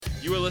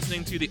You are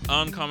listening to the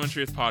Uncommon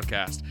Truth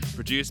podcast,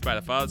 produced by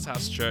the Father's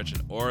House Church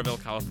in Oroville,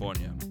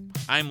 California.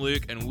 I'm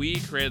Luke, and we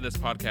created this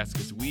podcast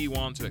because we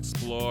want to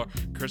explore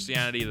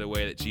Christianity the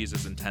way that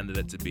Jesus intended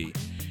it to be.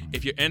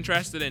 If you're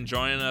interested in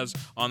joining us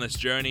on this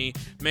journey,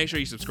 make sure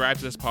you subscribe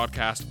to this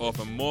podcast, or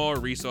for more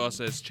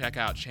resources, check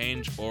out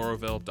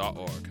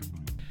changeoroville.org.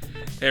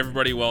 Hey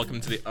everybody,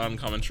 welcome to the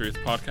Uncommon Truth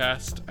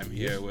podcast. I'm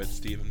here with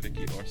Steve and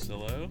Vicky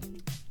Orsillo.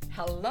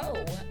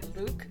 Hello,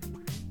 Luke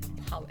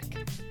Pollock.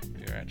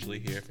 We're actually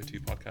here for 2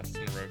 podcasts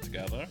in a row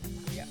together.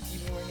 Yeah, you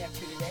mean we're going to have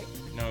 2 today?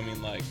 No, I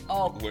mean like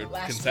we're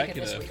last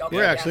consecutive. Week and this week. Okay,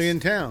 we're actually in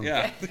town.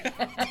 Yeah.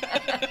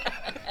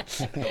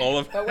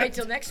 But wait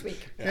till next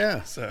week.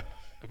 Yeah. So,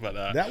 but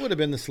that would have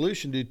been the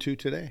solution, do 2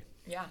 today.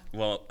 Yeah.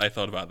 Well, I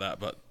thought about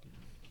that, but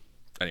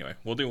anyway,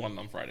 we'll do one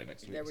on Friday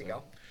next week. There we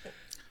go.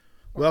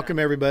 Welcome,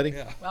 everybody.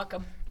 Yeah.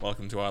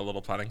 Welcome To our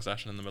little planning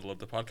session in the middle of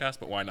the podcast,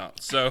 but why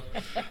not? So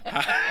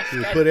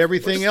we put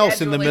everything else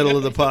in the middle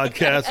of the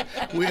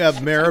podcast. We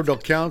have marital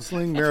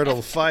counseling,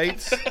 marital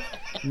fights,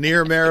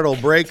 near marital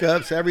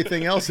breakups,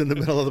 everything else in the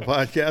middle of the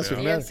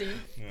podcast.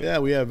 Yeah,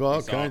 we have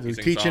all kinds of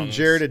teaching songs.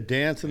 Jared to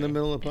dance in the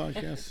middle of the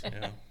podcast.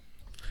 Yeah.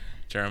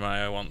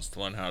 Jeremiah wants to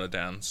learn how to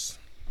dance.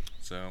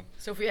 So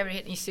if we haven't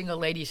hit any single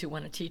ladies who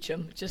want to teach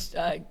them, just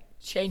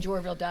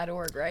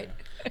changeoroville.org, right?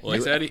 Well,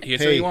 he said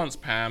he wants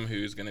Pam,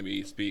 who's going to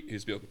be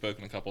who's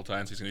spoken a couple of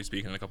times. He's going to be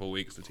speaking in a couple of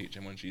weeks to teach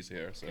him when she's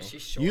here. So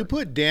she's short. You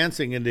put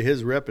dancing into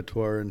his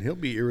repertoire, and he'll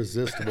be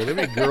irresistible.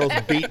 There'll be girls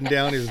beating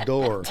down his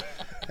door.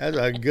 That's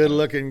a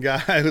good-looking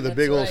guy with a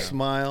big old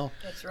smile.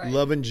 That's right.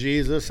 Loving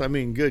Jesus. I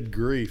mean, good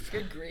grief.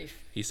 Good grief.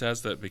 He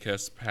says that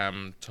because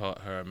Pam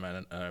taught her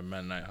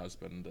Mennonite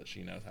husband, that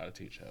she knows how to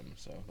teach him.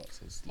 So that's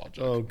his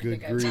logic. Oh,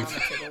 good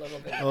grief.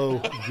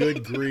 Oh,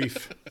 good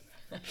grief.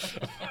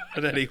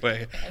 But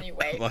anyway,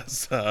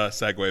 let's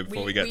segue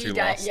before we get too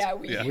lost.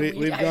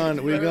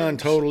 We've gone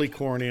totally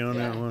corny on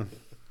that one.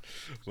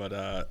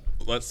 But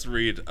let's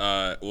read.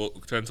 We'll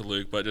turn to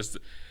Luke, but just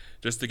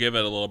to give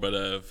it a little bit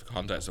of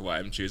context of why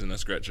I'm choosing the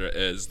scripture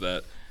is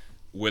that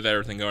with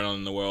everything going on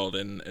in the world,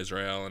 in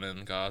Israel and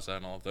in Gaza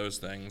and all of those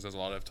things, there's a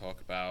lot of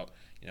talk about,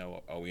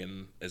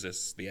 is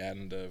this the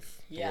end of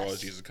the world?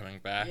 Is Jesus coming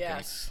back?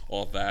 Yes. And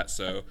all of that.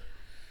 So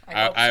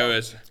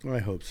I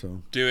hope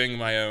so. Doing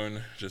my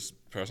own just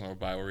personal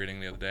Bible reading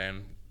the other day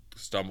and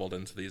stumbled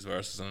into these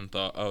verses and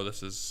thought,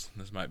 this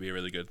might be a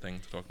really good thing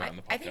to talk about in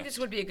the podcast. I think this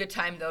would be a good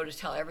time, though, to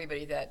tell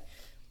everybody that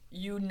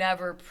you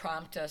never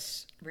prompt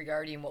us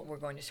regarding what we're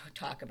going to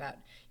talk about.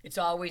 It's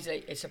always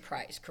a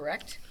surprise,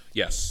 correct?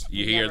 Yes,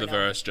 you hear the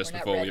verse just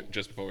before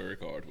we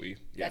record.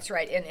 That's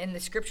right, and the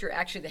scripture,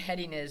 actually, the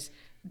heading is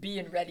 "Be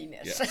in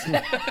readiness." Yes.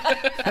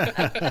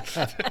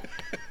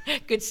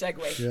 Good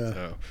segue. Yeah.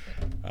 So,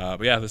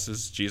 but yeah, this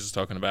is Jesus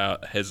talking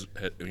about his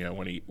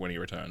when he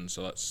returns.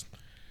 So let's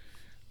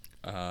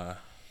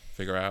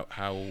figure out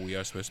how we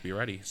are supposed to be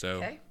ready.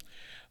 So,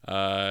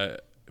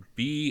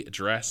 be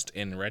dressed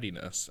in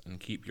readiness and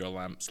keep your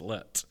lamps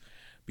lit.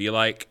 Be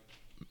like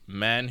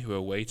men who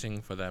are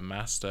waiting for their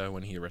master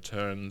when he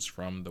returns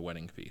from the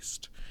wedding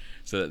feast,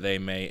 so that they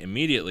may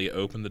immediately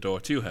open the door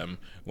to him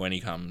when he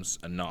comes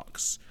and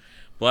knocks.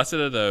 Blessed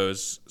are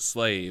those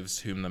slaves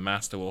whom the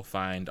master will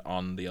find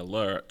on the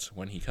alert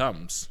when he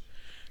comes.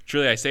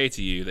 Truly I say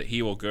to you that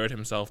he will gird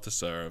himself to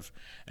serve,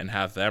 and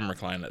have them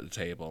recline at the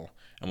table,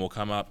 and will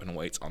come up and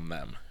wait on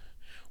them.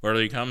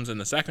 Whether he comes in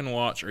the second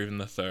watch or even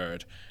the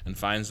third, and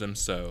finds them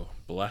so,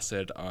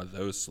 blessed are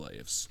those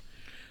slaves.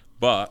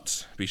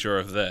 But be sure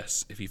of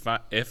this, if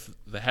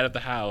the head of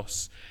the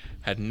house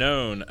had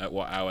known at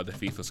what hour the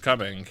thief was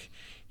coming,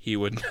 he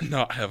would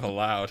not have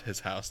allowed his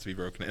house to be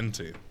broken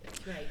into.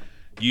 That's right.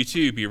 You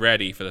too be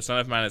ready, for the Son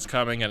of Man is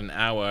coming at an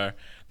hour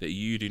that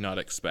you do not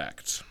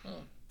expect.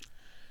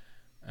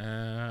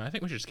 I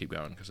think we should just keep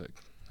going, because it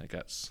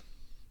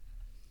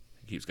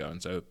keeps going.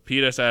 So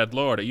Peter said,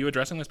 Lord, are you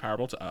addressing this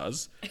parable to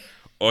us,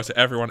 or to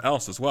everyone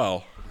else as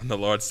well? And the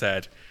Lord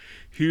said,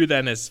 who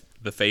then is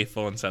the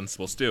faithful and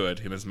sensible steward,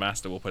 whom his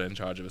master will put in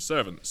charge of his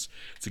servants,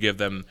 to give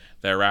them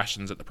their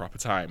rations at the proper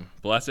time?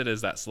 Blessed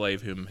is that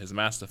slave whom his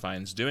master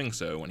finds doing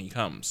so when he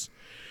comes.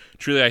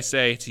 Truly I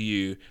say to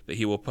you that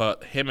he will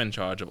put him in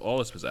charge of all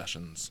his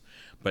possessions.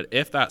 But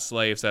if that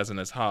slave says in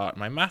his heart,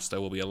 my master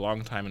will be a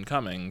long time in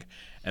coming,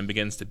 and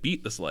begins to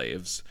beat the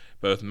slaves,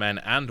 both men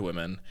and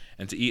women,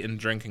 and to eat and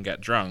drink and get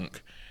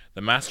drunk,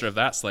 the master of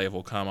that slave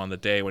will come on the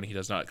day when he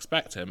does not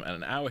expect him, at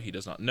an hour he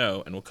does not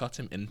know, and will cut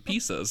him in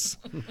pieces,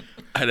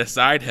 and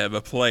assign him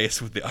a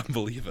place with the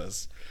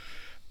unbelievers.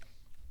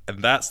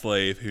 And that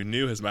slave who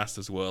knew his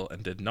master's will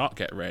and did not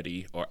get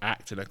ready or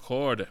act in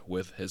accord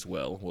with his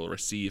will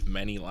receive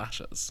many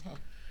lashes.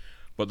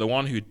 But the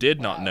one who did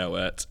not know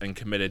it and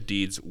committed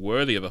deeds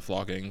worthy of a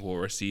flogging will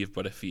receive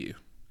but a few.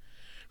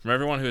 From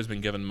everyone who has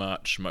been given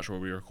much, much will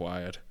be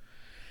required.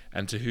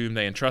 And to whom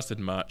they entrusted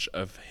much,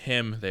 of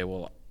him they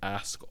will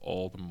ask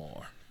all the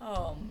more.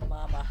 Oh,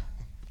 mama.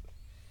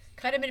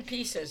 Cut him in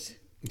pieces.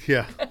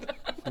 Yeah.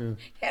 Hand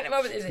him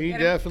over. He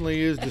definitely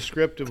used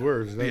descriptive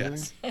words,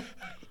 doesn't he?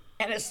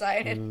 And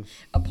assign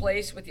a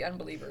place with the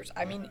unbelievers.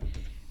 I mean,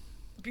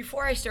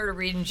 before I started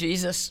reading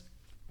Jesus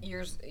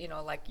years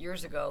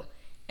ago,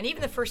 and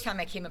even the first time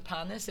I came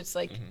upon this, it's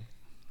like,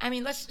 I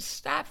mean, let's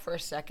stop for a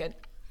second,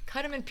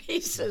 cut him in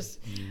pieces.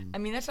 I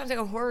mean, that sounds like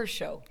a horror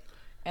show.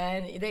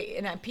 And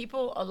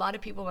a lot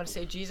of people want to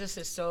say Jesus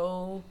is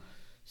so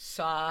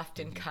soft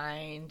and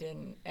kind,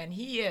 and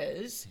he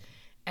is,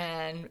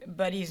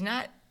 but he's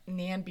not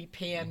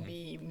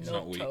namby-pamby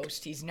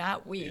milquetoast. He's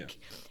not weak.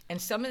 Yeah.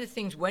 And some of the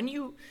things, when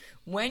you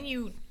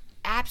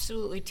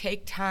absolutely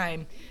take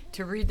time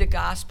to read the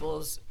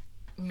Gospels,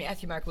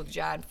 Matthew, Mark, Luke,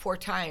 John, 4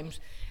 times,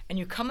 and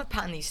you come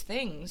upon these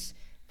things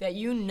that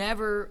you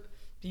never,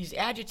 these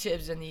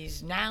adjectives and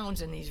these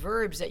nouns and these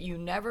verbs that you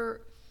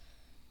never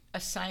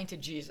assign to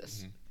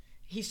Jesus.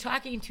 He's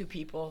talking to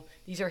people,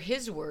 these are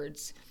his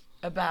words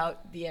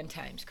about the end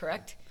times,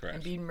 correct? Correct.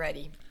 And being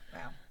ready.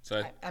 Wow.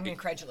 So I'm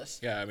incredulous.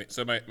 Yeah, I mean,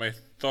 so my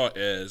thought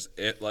is,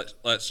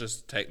 let's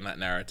just take that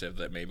narrative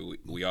that maybe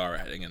we are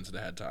heading into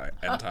the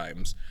end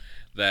times,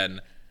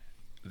 then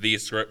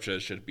these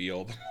scriptures should be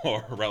all the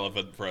more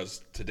relevant for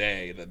us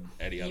today than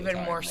any other time.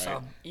 Even more right?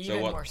 so. Even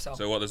more so.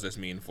 So what does this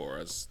mean for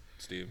us,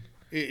 Steve?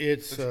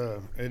 It's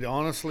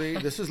honestly,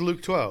 this is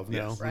Luke 12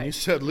 now. Yes. When you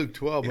said Luke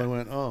 12, I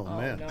went, oh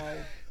man. No.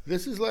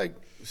 This is like,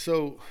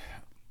 so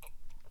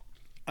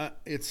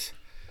it's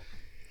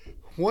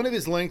one of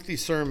his lengthy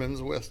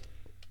sermons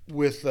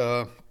with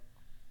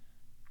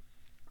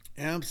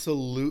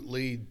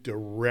absolutely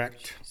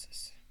direct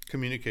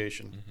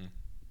communication.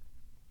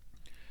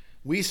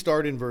 We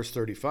start in verse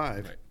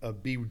 35,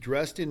 be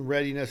dressed in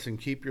readiness and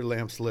keep your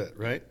lamps lit,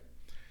 right?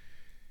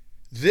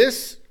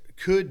 This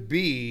could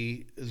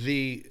be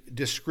the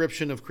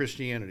description of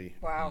Christianity.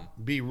 Wow.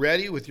 Be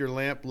ready with your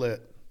lamp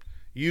lit.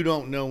 You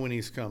don't know when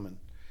he's coming.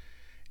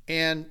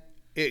 And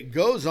it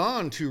goes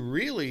on to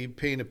really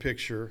paint a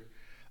picture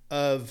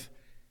of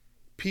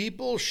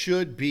people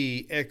should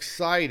be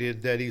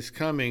excited that he's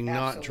coming,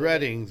 not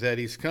dreading that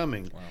he's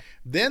coming. Wow.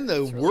 Then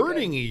the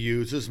wording he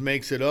uses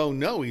makes it, oh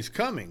no, he's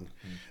coming.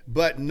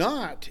 But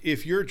not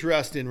if you're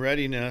dressed in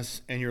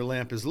readiness and your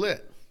lamp is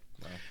lit.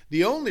 Wow.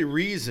 The only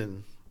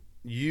reason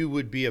you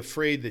would be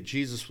afraid that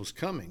Jesus was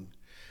coming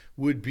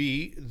would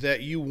be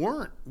that you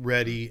weren't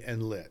ready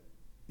and lit.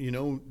 You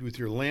know, with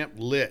your lamp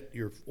lit,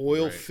 your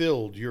oil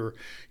filled, your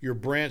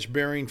branch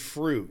bearing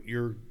fruit,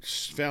 your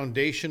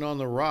foundation on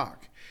the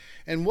rock.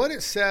 And what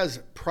it says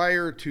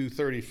prior to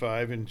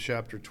 35 in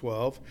chapter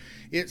 12,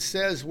 it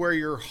says where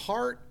your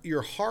heart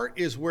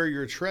is where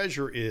your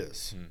treasure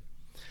is.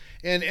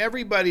 And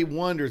everybody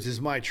wonders,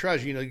 is my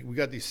treasure? You know, we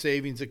got these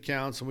savings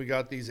accounts and we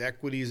got these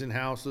equities in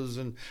houses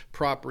and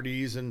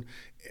properties and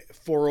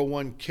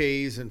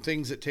 401ks and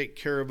things that take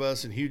care of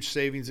us and huge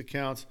savings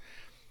accounts.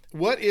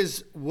 What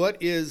is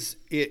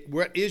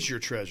your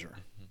treasure?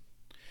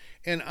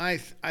 And I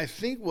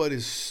think what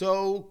is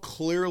so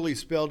clearly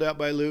spelled out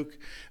by Luke,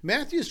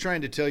 Matthew is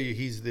trying to tell you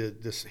he's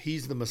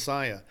the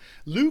Messiah.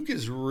 Luke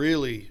is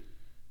really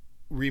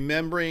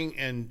remembering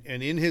and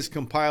in his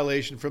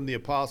compilation from the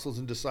apostles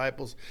and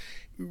disciples,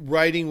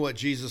 writing what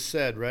Jesus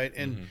said, right?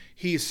 And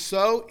he's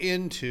so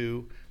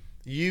into,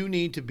 you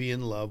need to be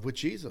in love with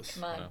Jesus.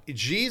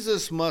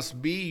 Jesus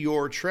must be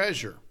your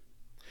treasure.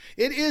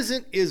 It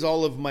isn't, is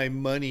all of my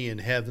money in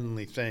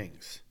heavenly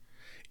things.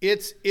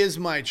 It's, is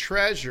my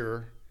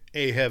treasure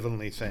a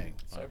heavenly thing?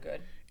 So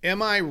good.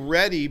 Am I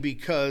ready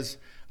because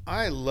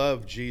I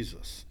love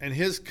Jesus and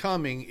his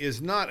coming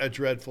is not a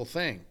dreadful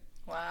thing?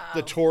 Wow.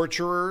 The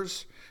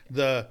torturers,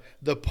 the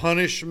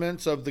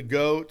punishments of the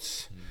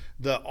goats,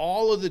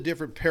 all of the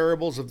different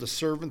parables of the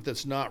servant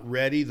that's not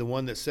ready, the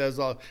one that says,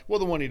 the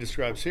one he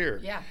describes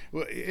here. Yeah.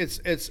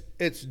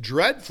 It's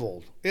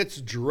dreadful. It's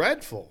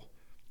dreadful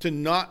to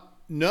not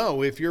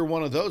know if you're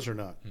one of those or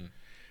not.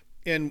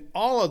 And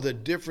all of the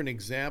different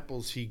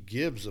examples he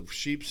gives of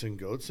sheep and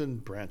goats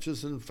and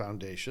branches and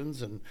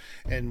foundations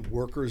and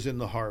workers in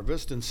the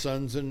harvest and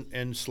sons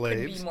and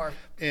slaves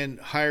and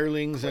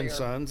hirelings and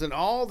sons and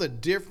all the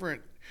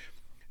different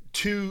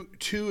two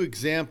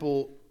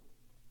example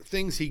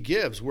things he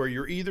gives where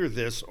you're either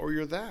this or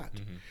you're that.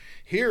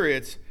 Here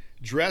it's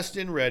dressed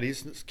in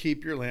readiness,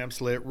 keep your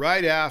lamps lit.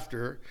 Right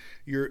after,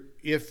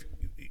 if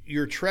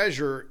your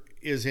treasure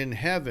is in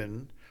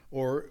heaven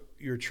or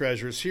your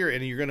treasures here,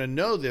 and you're going to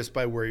know this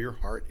by where your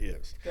heart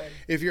is. Good.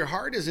 If your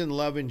heart is in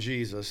love in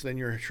Jesus, then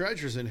your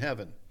treasure's in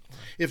heaven.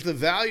 If the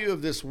value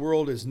of this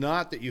world is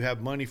not that you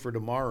have money for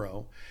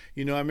tomorrow,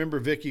 you know, I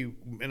remember Vicky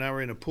and I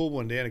were in a pool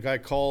one day, and a guy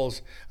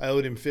calls, I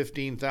owed him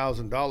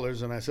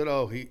 $15,000, and I said,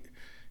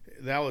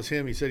 that was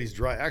him. He said he's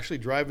actually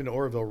driving to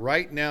Oroville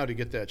right now to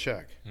get that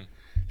check.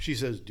 She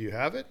says, do you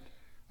have it?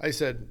 I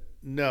said,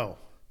 no.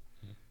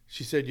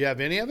 She said, you have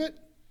any of it?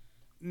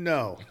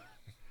 No.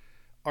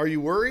 Are you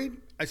worried?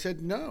 I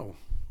said, no.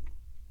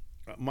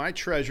 My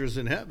treasure's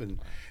in heaven,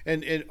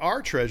 and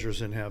our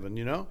treasure's in heaven,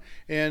 you know?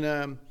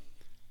 And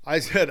I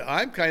said,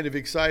 I'm kind of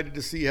excited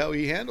to see how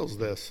he handles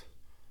this.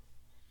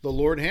 The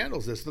Lord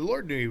handles this. The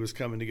Lord knew he was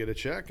coming to get a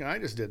check, and I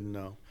just didn't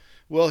know.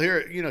 Well, here,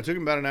 it took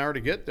him about an hour to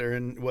get there.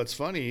 And what's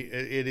funny,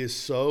 it is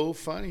so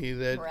funny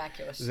that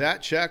Miraculous.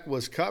 that check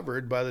was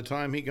covered by the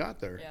time he got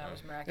there. Yeah, it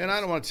was miraculous. And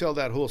I don't want to tell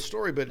that whole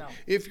story, but No.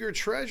 if your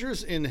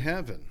treasure's in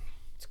heaven,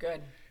 It's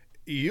good.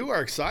 you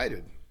are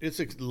excited.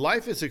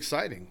 Life is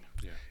exciting.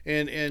 Yeah.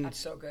 And That's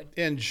so good.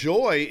 And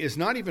joy is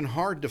not even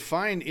hard to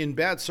find in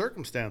bad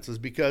circumstances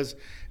because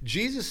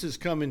Jesus is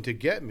coming to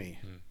get me.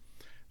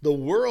 The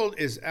world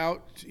is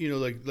out,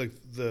 like the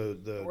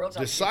world's out to get you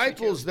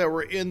disciples too. that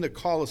were in the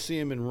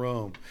Colosseum in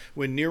Rome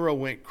when Nero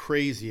went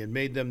crazy and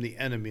made them the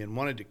enemy and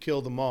wanted to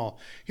kill them all.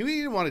 He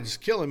didn't want to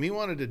just kill them. He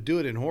wanted to do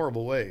it in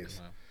horrible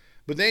ways.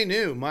 But they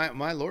knew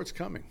my Lord's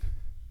coming.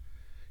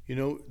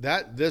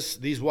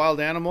 These wild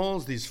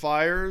animals, these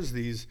fires,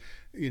 these,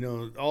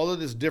 all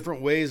of these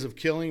different ways of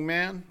killing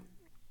man.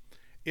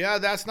 Yeah,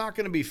 that's not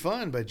going to be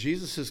fun, but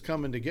Jesus is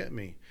coming to get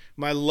me.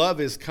 My love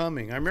is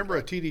coming. I remember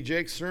a T.D.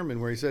 Jakes sermon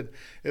where he said,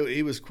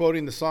 he was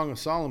quoting the Song of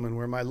Solomon,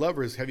 where my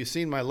lover is, have you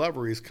seen my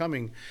lover? He's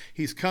coming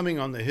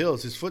on the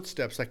hills, his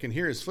footsteps. I can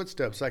hear his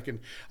footsteps. I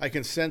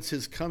can sense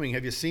his coming.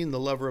 Have you seen the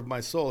lover of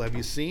my soul? Have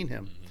you seen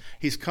him?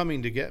 He's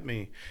coming to get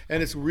me.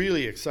 And it's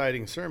really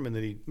exciting sermon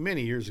that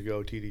many years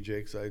ago, T.D.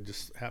 Jakes, I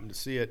just happened to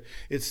see it.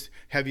 It's,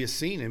 have you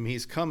seen him?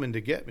 He's coming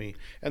to get me.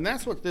 And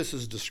that's what this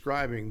is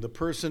describing, the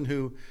person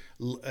who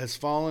has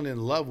fallen in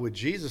love with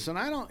Jesus. And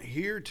I don't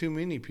hear too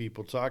many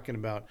people talking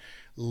about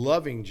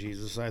loving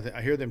Jesus.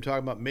 I hear them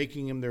talking about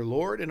making him their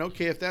Lord. And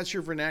okay, if that's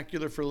your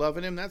vernacular for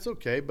loving him, that's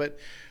okay. But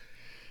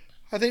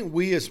I think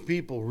we as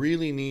people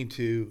really need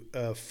to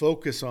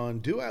focus on,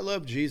 do I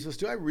love Jesus?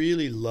 Do I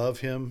really love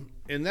him?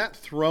 In that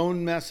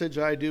throne message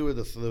I do, with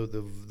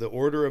the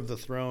order of the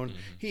throne,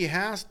 he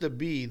has to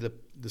be the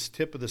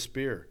tip of the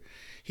spear.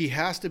 He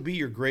has to be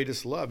your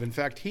greatest love. In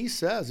fact, he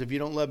says, if you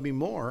don't love me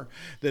more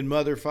than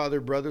mother,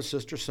 father, brother,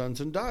 sister, sons,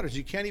 and daughters,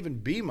 you can't even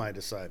be my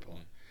disciple.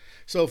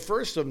 So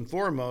first and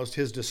foremost,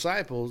 his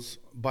disciples,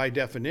 by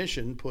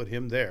definition, put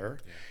him there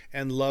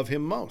and love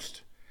him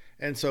most.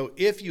 And so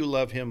if you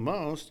love him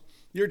most,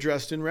 you're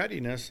dressed in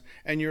readiness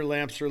and your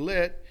lamps are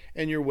lit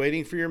and you're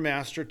waiting for your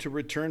master to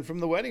return from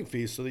the wedding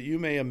feast so that you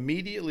may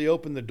immediately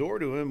open the door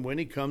to him when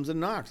he comes and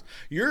knocks.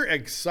 You're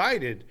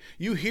excited.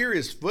 You hear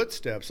his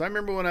footsteps. I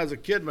remember when I was a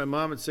kid, my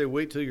mom would say,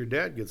 wait till your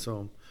dad gets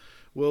home.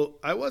 Well,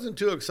 I wasn't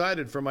too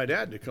excited for my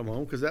dad to come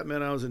home because that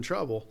meant I was in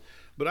trouble.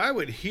 But I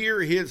would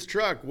hear his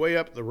truck way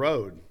up the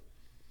road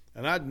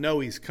and I'd know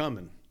he's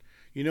coming.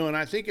 And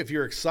I think if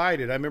you're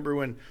excited, I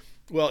remember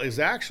it's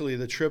actually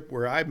the trip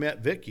where I met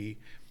Vicky.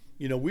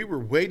 We were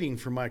waiting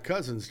for my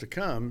cousins to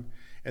come,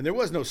 and there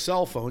was no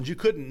cell phones. You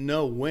couldn't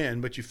know when,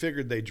 but you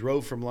figured they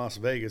drove from Las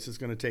Vegas. It's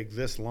going to take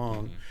this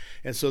long.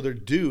 And so they're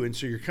due, and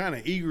so you're kind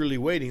of eagerly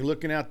waiting,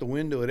 looking out the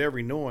window at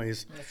every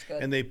noise. That's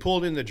good. And they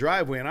pulled in the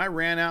driveway, and I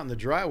ran out in the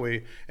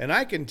driveway, and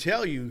I can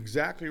tell you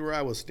exactly where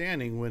I was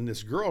standing when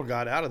this girl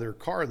got out of their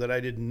car that I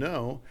didn't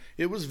know.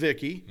 It was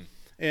Vicky,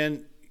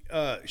 and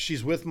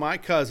she's with my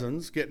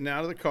cousins getting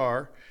out of the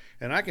car.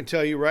 And I can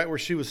tell you right where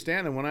she was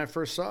standing when I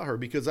first saw her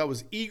because I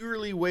was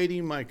eagerly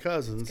waiting my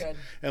cousins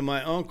and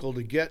my uncle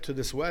to get to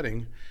this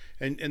wedding.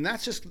 And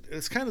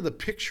it's kind of the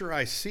picture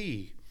I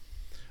see.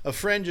 A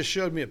friend just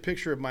showed me a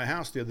picture of my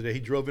house the other day. He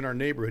drove in our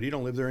neighborhood. He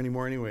don't live there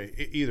anymore anyway,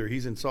 either.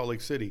 He's in Salt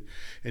Lake City.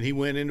 And he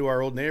went into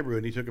our old neighborhood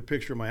and he took a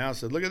picture of my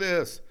house and said, look at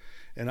this.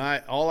 And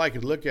all I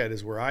could look at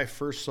is where I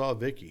first saw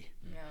Vicky.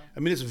 Yeah.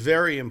 I mean, it's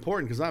very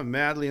important because I'm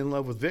madly in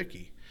love with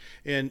Vicky.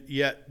 And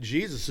yet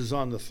Jesus is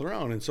on the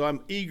throne, and so I'm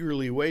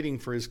eagerly waiting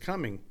for his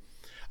coming.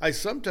 I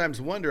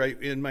sometimes wonder,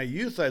 in my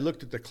youth, I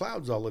looked at the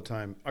clouds all the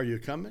time. Are you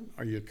coming?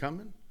 Are you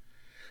coming?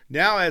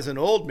 Now, as an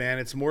old man,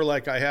 it's more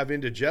like I have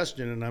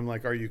indigestion, and I'm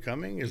like, are you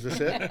coming? Is this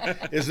it?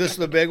 Is this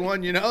the big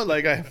one?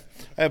 Like I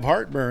have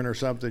heartburn or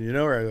something,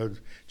 or I have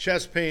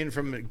chest pain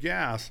from the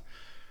gas.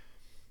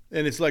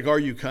 And it's like, are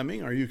you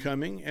coming? Are you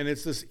coming? And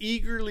it's this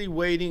eagerly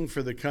waiting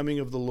for the coming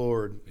of the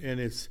Lord, and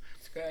it's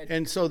good.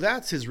 And so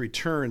that's his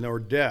return or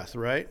death,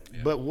 right? Yeah.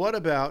 But what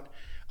about,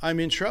 I'm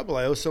in trouble.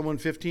 I owe someone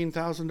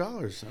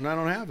 $15,000 and I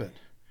don't have it.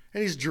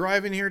 And he's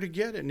driving here to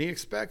get it and he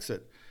expects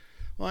it.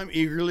 Well, I'm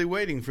eagerly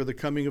waiting for the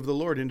coming of the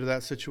Lord into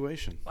that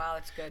situation. Wow,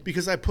 that's good.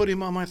 Because I put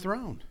him on my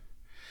throne.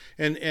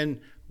 And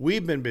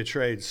we've been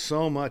betrayed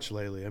so much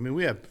lately. I mean,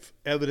 we have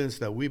evidence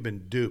that we've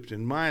been duped.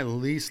 And my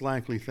least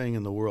likely thing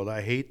in the world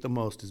I hate the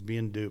most is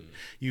being duped.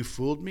 You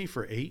fooled me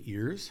for 8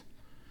 years?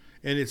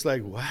 And it's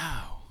like,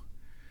 wow.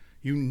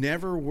 You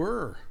never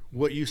were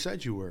what you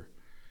said you were.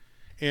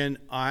 And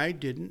I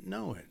didn't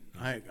know it.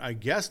 I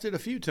guessed it a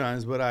few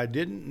times, but I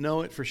didn't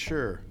know it for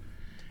sure.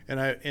 And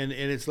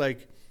it's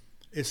like,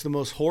 it's the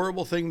most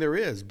horrible thing there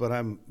is, but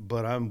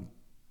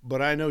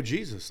I know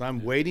Jesus.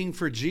 I'm waiting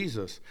for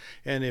Jesus.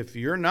 And if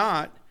you're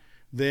not,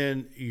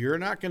 then you're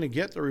not going to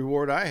get the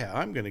reward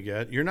I'm going to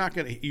get. You're not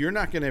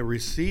going to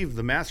receive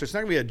the master. It's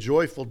not going to be a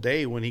joyful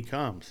day when he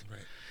comes.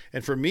 Right.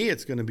 And for me,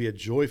 it's going to be a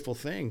joyful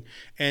thing.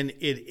 And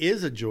it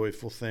is a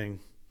joyful thing.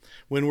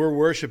 When we're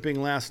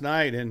worshiping last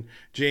night and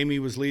Jamie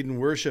was leading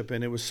worship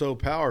and it was so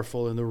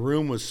powerful and the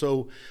room was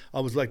the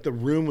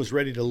room was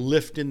ready to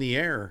lift in the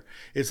air.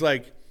 It's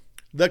like,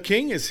 the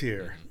King is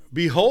here.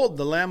 Behold,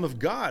 the Lamb of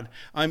God.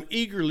 I'm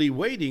eagerly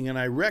waiting, and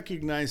I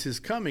recognize his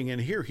coming,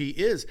 and here he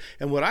is.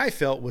 And what I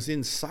felt was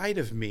inside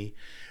of me.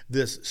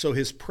 So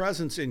his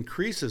presence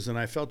increases, and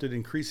I felt it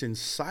increase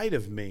inside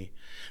of me,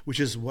 which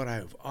is what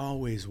I've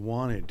always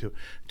wanted,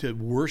 to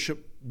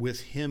worship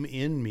with him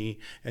in me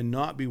and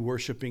not be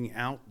worshiping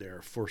out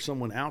there for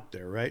someone out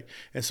there, right?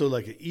 And so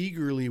like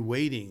eagerly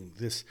waiting,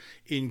 this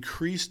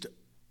increased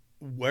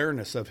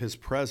awareness of his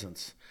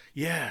presence.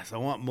 Yes, I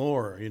want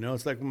more.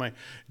 It's like when my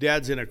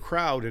dad's in a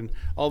crowd and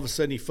all of a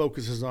sudden he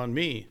focuses on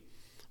me.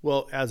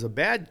 Well, as a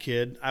bad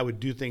kid, I would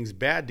do things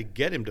bad to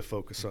get him to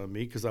focus on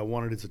me because I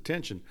wanted his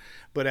attention.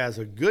 But as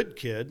a good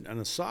kid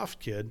and a soft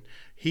kid,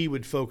 he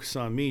would focus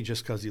on me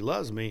just because he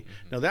loves me.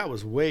 Now, that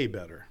was way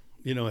better.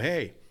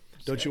 Hey,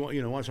 don't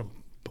you want some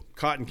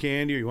cotton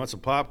candy, or you want some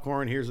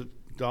popcorn? Here's $1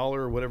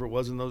 or whatever it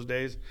was in those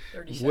days.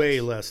 30 cents.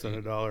 Way less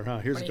than $1, huh?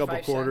 Here's a couple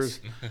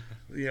quarters.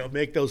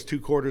 Make those 2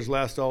 quarters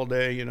last all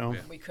day, Yeah.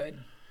 We could.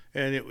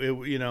 And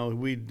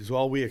it's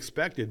all we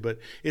expected. But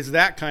it's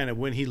that kind of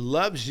when he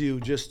loves you,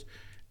 just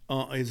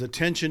his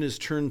attention is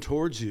turned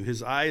towards you.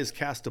 His eye is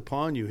cast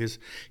upon you. His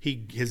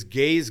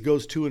gaze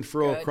goes to and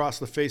fro across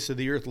the face of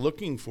the earth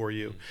looking for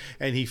you.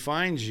 And he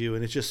finds you.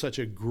 And it's just such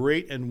a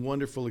great and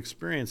wonderful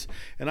experience.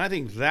 And I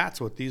think that's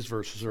what these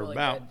verses are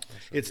about.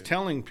 It's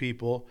telling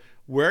people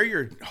where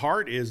your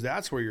heart is,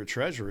 that's where your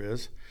treasure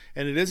is.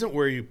 And it isn't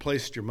where you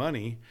placed your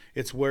money.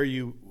 It's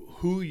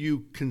who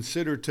you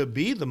consider to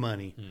be the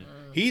money.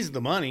 He's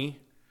the money.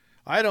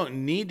 I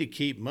don't need to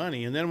keep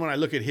money. And then when I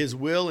look at his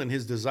will and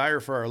his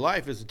desire for our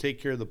life is to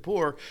take care of the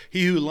poor,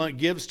 he who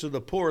gives to the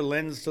poor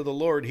lends to the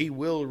Lord, he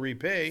will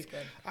repay.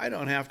 I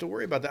don't have to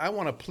worry about that. I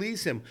want to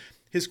please him.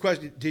 His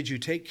question, did you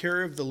take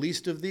care of the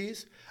least of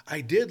these? I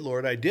did,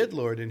 Lord.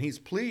 And he's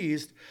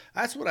pleased.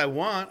 That's what I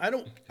want.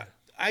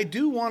 I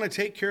do want to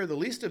take care of the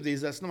least of these.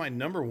 That's not my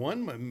number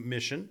one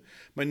mission.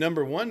 My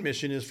number one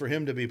mission is for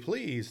him to be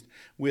pleased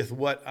with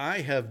what I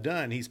have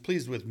done. He's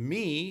pleased with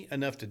me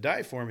enough to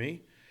die for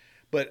me.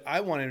 But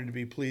I want him to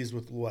be pleased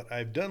with what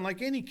I've done,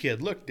 like any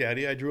kid. Look,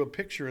 Daddy, I drew a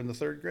picture in the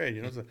 3rd grade.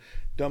 It's the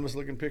dumbest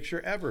looking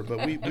picture ever.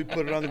 But we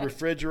put it on the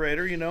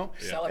refrigerator,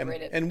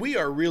 Celebrate it. And we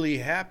are really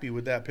happy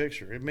with that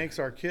picture. It makes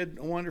our kid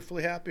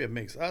wonderfully happy. It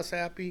makes us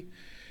happy.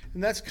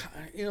 And that's,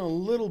 a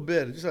little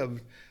bit, just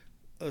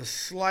a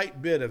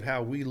slight bit of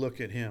how we look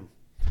at him.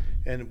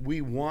 And we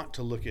want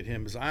to look at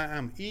him as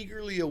I'm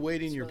eagerly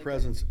awaiting your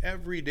presence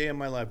every day of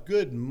my life.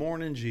 Good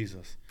morning,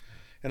 Jesus.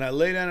 And I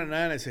lay down at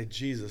night and I say,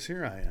 Jesus,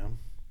 here I am.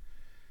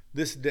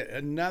 This day,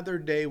 another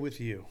day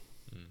with you,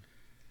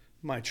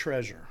 my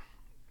treasure.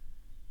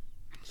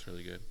 That's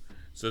really good.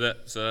 So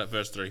that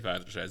verse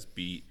 35 says,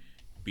 "Be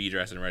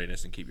dressed in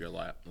readiness and keep your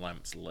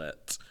lamps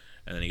lit."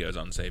 And then he goes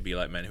on to say, "Be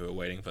like men who are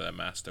waiting for their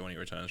master when he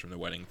returns from the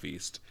wedding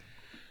feast,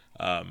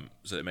 so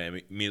that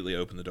may immediately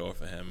open the door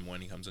for him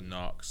when he comes and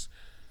knocks."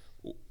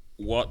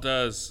 What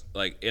does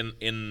would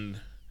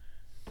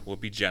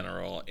be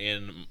general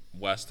in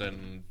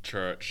Western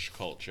church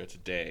culture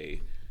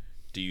today?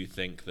 Do you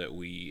think that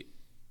we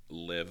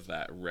live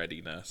that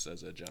readiness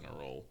as a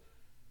general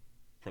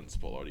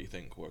principle, or do you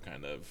think we're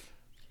kind of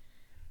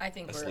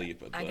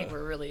asleep? I think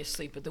we're really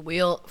asleep at the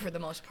wheel for the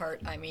most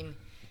part. I mean,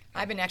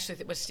 I've been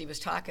actually, what Steve was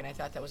talking, I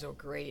thought that was a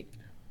great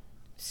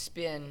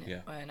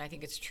spin, and I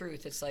think it's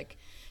truth. It's like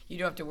you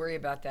don't have to worry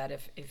about that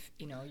if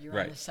you're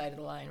on the side of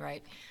the line,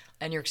 right?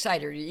 And you're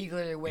excited, you're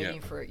eagerly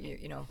waiting for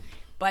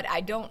But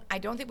I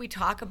don't think we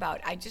talk about.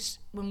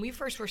 When we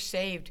first were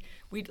saved,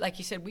 we, like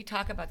you said, we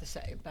talk about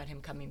him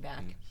coming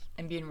back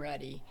and being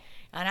ready.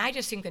 And I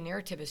just think the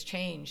narrative has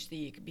changed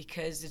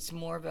because it's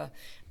more of a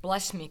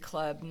bless me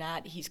club,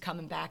 not he's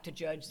coming back to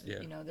judge.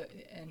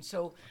 And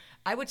so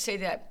I would say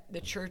that the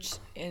church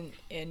in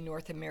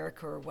North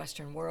America or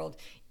Western world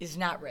is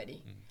not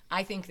ready.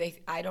 I think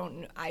I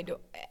don't,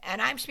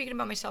 and I'm speaking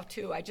about myself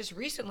too. I just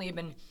recently have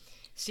been.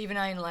 Steve and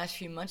I in the last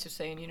few months of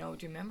saying, do you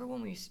remember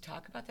when we used to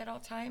talk about that all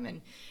the time?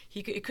 And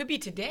it could be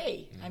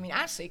today. I mean,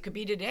 honestly, it could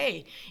be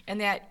today. And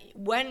that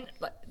when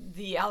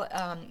the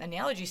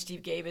analogy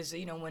Steve gave is,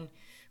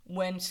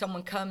 when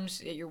someone comes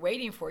that you're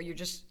waiting for, you're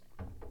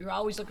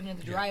always looking at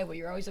the driveway.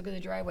 You're always looking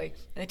at the driveway.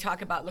 And they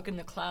talk about looking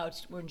at the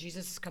clouds when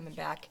Jesus is coming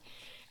back.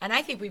 And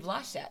I think we've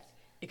lost that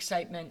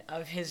excitement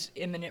of his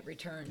imminent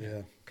return.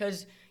 Yeah.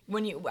 Because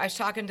I was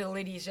talking to the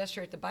ladies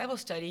yesterday at the Bible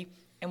study,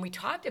 and we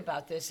talked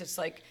about this. It's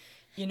like,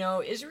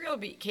 Israel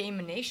became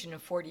a nation in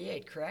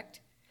 48, correct?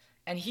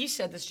 And he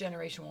said this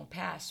generation won't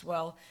pass.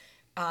 Well,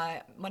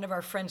 one of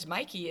our friends,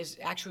 Mikey, is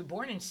actually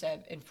born in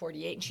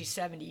 48, and she's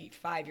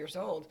 75 years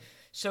old.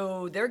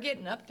 So they're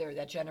getting up there,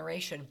 that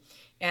generation.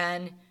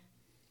 And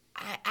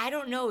I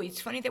don't know.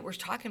 It's funny that we're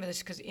talking about this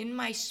because in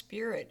my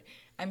spirit,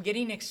 I'm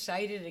getting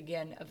excited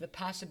again of the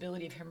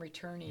possibility of him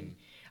returning.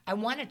 I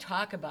want to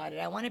talk about it.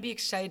 I want to be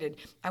excited.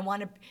 I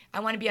want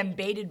to be on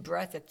bated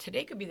breath that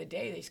today could be the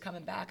day that he's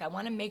coming back. I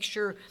want to make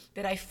sure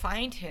that I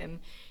find him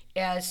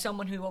as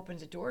someone who opens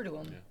the door to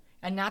him,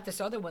 and not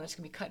this other one that's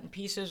going to be cut in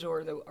pieces,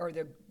 or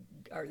the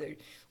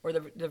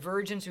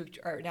virgins who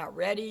are not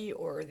ready,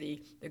 or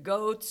the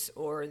goats,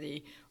 or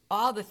the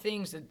all the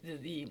things,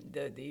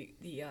 the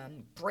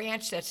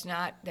branch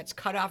that's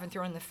cut off and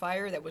thrown in the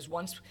fire that was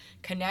once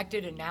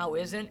connected and now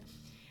isn't.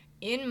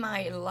 In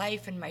my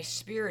life and my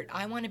spirit,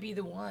 I want to be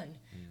the one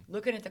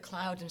looking at the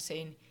clouds and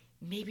saying,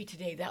 maybe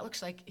today that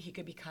looks like he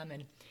could be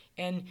coming.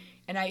 And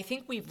I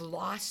think we've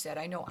lost that.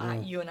 I know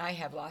you and I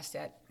have lost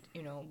that.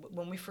 You know,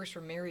 when we first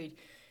were married,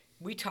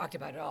 we talked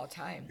about it all the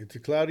time. It's a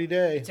cloudy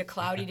day. It's a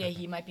cloudy day.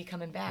 He might be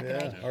coming back.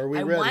 Yeah. And Are we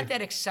I ready? want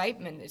that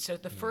excitement. So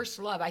the first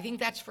love. I think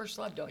that's first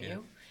love, don't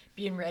you?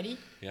 Being ready.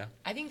 Yeah.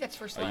 I think that's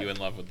first love. Are you in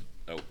love with?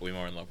 Are we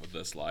more in love with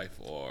this life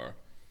or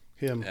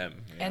him? Yeah.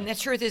 And the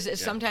truth is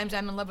sometimes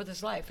I'm in love with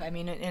this life. I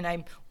mean, and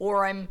I'm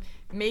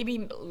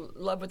maybe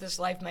love with this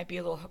life might be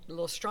a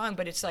little strong,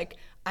 but it's like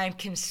I'm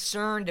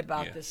concerned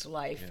about this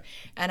life,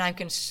 and I'm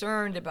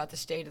concerned about the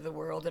state of the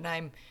world, and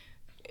I'm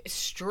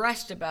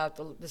stressed about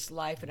this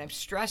life, and I'm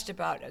stressed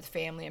about the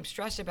family. I'm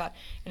stressed about,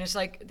 and it's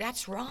like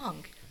that's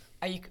wrong.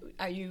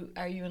 Are you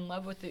in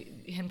love with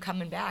him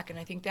coming back? And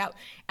I think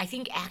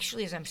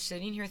actually, as I'm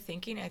sitting here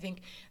thinking, I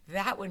think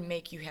that would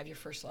make you have your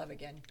first love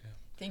again. Yeah.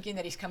 Thinking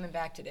that he's coming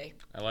back today.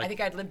 I think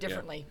I'd live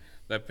differently. Yeah.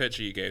 That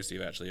picture you gave,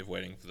 Steve, actually, of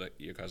waiting for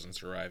your cousins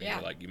to arrive. Yeah.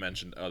 Like you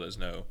mentioned, there's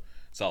no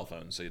cell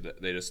phones, so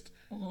they just,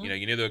 you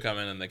knew they were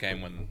coming, and they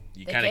came when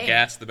you kind of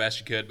guessed the best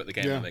you could, but they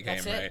came when they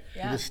came, right?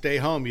 Yeah. You just stay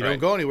home. You don't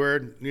go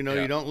anywhere. You know,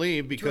 you don't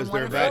leave because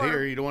they're about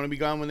here. You don't want to be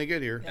gone when they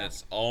get here. Yeah.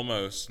 It's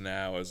almost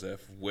now as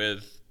if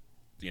with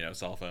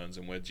cell phones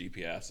and with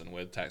GPS and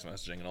with text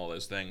messaging and all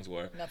those things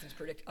where nothing's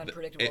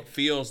unpredictable. It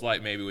feels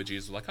like maybe with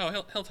Jesus, like,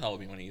 he'll tell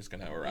me when he's going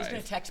to arrive. He's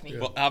going to text me.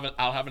 Well,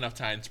 I'll have enough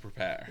time to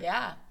prepare.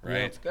 Yeah. Right?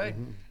 That's good.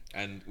 Mm-hmm.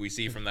 And we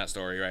see from that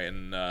story, right,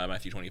 in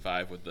Matthew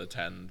 25 with the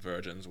 10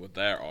 virgins with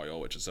their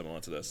oil, which is similar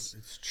to this.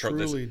 It's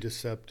truly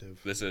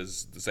deceptive. This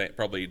is the same,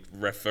 probably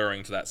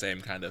referring to that same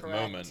kind of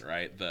moment,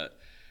 right, that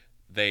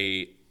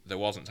there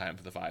wasn't time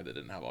for the 5 that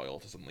didn't have oil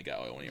to suddenly get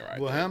oil when he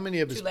arrived. Well, how many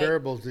of his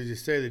parables did he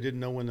say they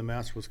didn't know when the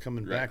master was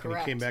coming back, and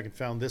he came back and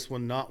found this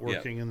one not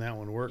working and that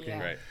one working?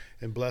 Right.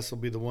 And blessed will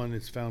be the one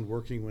that's found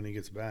working when he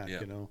gets back.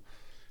 You know,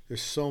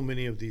 there's so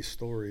many of these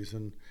stories,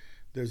 and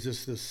there's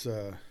just this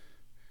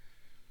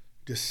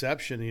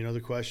deception. You know, the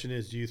question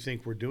is, do you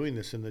think we're doing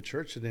this in the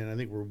church today? And I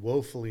think we're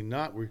woefully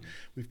not.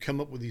 We've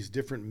come up with these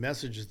different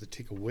messages that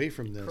take away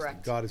from this.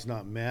 Correct. God is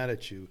not mad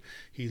at you.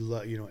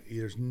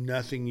 There's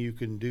nothing you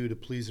can do to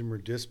please him or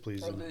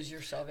displease him. Or lose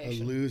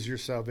your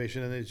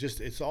salvation. And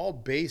it's all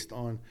based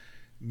on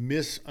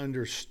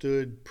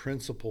misunderstood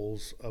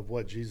principles of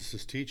what Jesus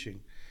is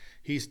teaching.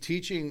 He's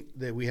teaching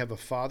that we have a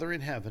Father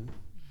in heaven,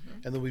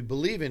 and that we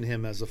believe in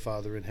him as a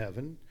Father in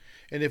heaven.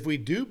 And if we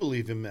do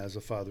believe him as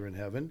a Father in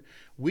heaven,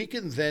 we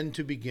can then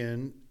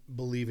begin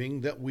believing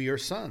that we are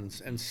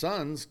sons. And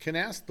sons can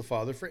ask the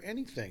Father for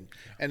anything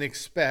and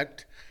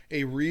expect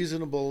a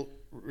reasonable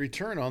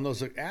return on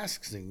those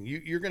asking.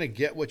 You're going to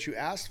get what you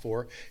asked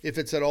for. If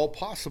it's at all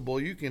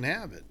possible, you can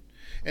have it.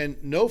 And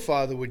no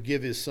father would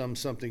give his son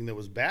something that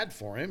was bad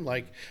for him,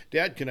 like,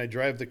 Dad, can I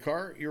drive the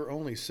car? You're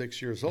only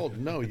 6 years old.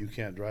 No, you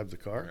can't drive the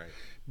car. Right.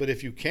 But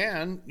if you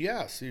can,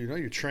 yes,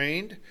 you're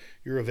trained,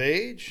 you're of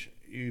age,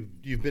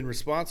 you've been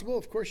responsible,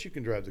 of course you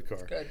can drive the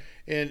car. Good.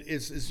 And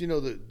it's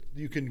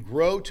you can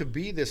grow to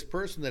be this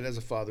person that has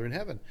a Father in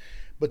heaven.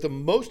 But the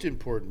most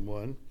important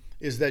one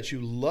is that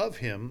you love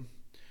him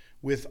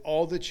with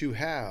all that you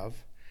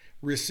have,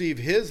 receive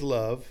his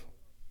love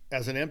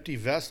as an empty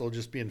vessel,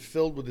 just being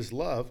filled with his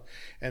love.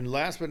 And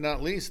last but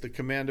not least, the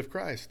command of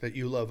Christ, that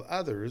you love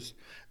others.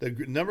 The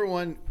number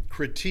one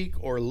critique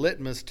or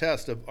litmus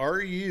test of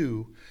are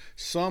you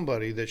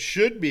somebody that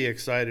should be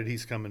excited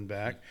he's coming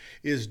back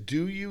is,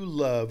 do you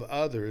love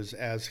others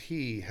as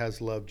he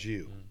has loved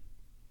you?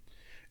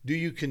 Do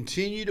you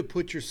continue to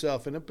put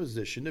yourself in a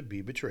position to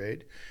be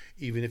betrayed,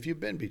 even if you've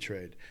been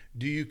betrayed?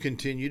 Do you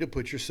continue to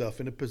put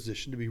yourself in a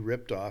position to be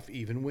ripped off,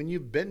 even when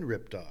you've been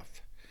ripped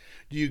off?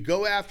 Do you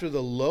go after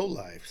the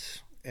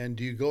lowlifes, and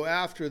do you go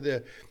after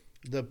the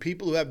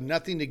people who have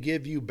nothing to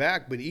give you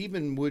back, but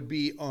even would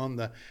be on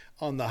the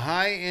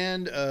high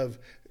end of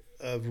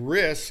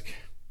risk,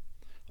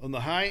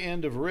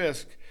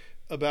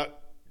 about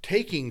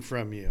taking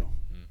from you,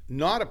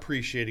 not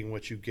appreciating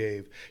what you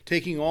gave,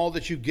 taking all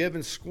that you give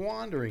and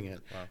squandering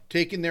it,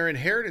 taking their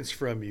inheritance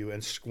from you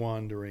and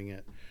squandering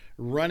it,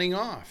 running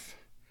off?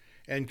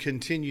 And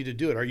continue to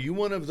do it. Are you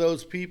one of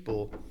those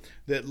people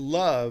that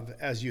love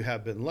as you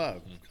have been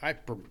loved?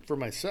 For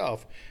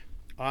myself,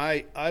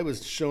 I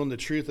was shown the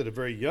truth at a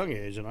very young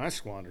age, and I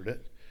squandered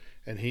it,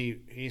 and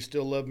he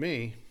still loved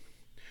me.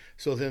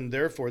 So then,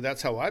 therefore,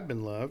 that's how I've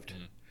been loved.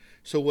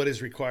 So what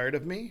is required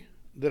of me?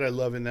 That I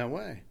love in that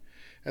way.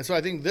 And so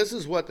I think this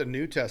is what the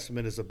New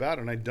Testament is about,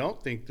 and I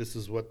don't think this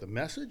is what the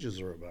messages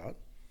are about.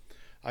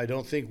 I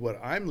don't think what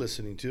I'm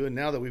listening to, and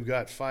now that we've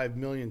got 5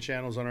 million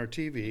channels on our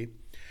TV,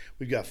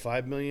 we've got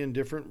 5 million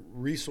different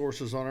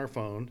resources on our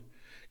phone,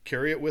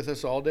 carry it with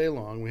us all day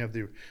long. We have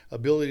the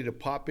ability to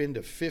pop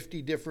into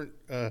 50 different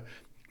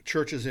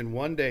churches in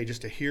one day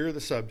just to hear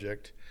the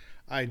subject.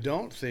 I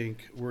don't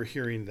think we're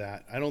hearing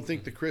that. I don't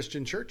think the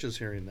Christian church is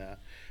hearing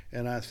that.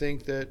 And I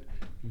think that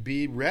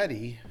be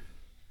ready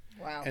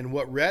Wow. And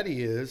what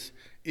ready is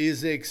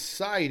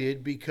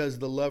excited because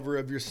the lover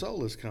of your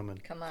soul is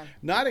coming. Come on.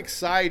 Not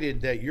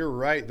excited that you're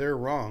right, they're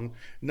wrong.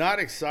 Not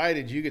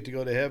excited you get to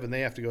go to heaven,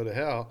 they have to go to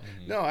hell.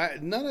 No,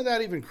 none of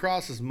that even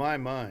crosses my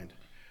mind.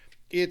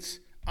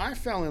 I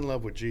fell in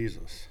love with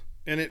Jesus.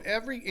 And at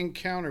every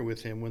encounter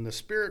with him, when the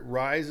Spirit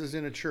rises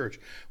in a church,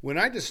 when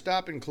I just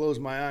stop and close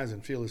my eyes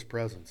and feel his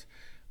presence,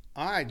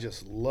 I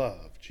just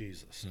love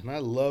Jesus. And I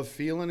love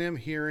feeling him,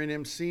 hearing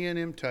him, seeing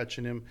him,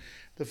 touching him.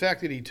 The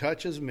fact that he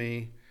touches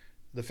me,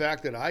 the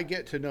fact that I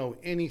get to know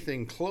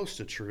anything close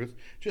to truth,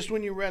 just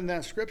when you read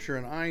that scripture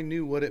and I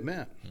knew what it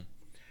meant.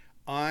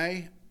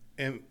 I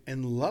am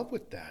in love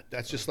with that.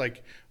 That's just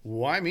like,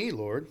 why me,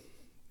 Lord?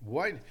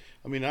 Why?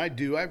 I mean,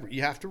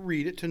 you have to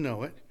read it to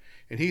know it.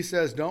 And he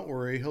says, don't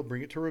worry, he'll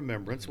bring it to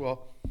remembrance.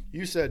 Well,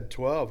 you said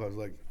 12. I was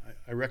like,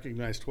 I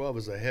recognize 12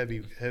 as a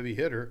heavy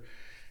hitter.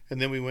 And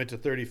then we went to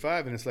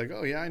 35, and it's like,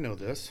 oh, yeah, I know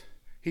this.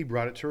 He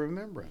brought it to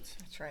remembrance.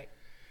 That's right.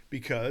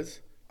 Because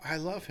I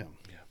love him.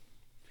 Yeah.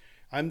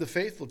 I'm the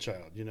faithful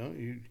child. You know,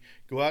 you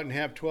go out and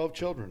have 12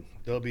 children.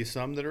 There'll be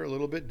some that are a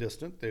little bit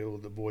distant. They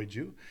will avoid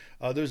you.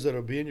 Others that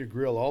will be in your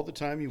grill all the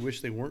time. You wish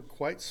they weren't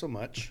quite so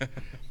much.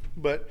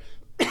 But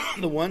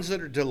the ones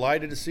that are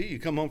delighted to see you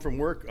come home from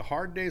work, a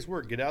hard day's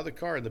work, get out of the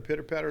car, and the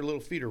pitter-patter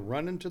little feet are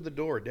running to the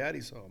door.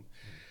 Daddy's home.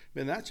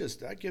 Man, that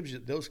gives you,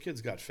 those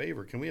kids got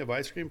favor. Can we have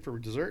ice cream for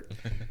dessert?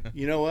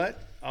 You know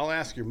what? I'll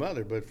ask your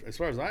mother, but as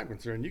far as I'm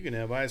concerned, you can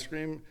have ice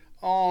cream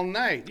all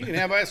night. You can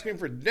have ice cream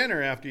for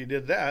dinner after you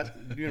did that,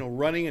 you know,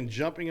 running and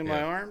jumping in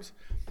my arms.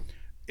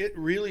 It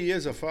really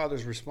is a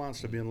father's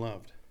response to being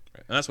loved.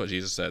 Right. And that's what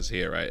Jesus says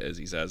here, right? Is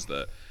he says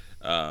that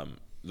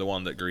the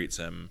one that greets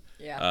him,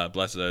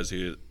 blessed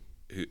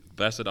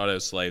are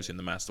those slaves whom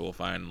the master will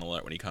find and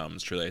alert when he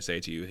comes. Truly I say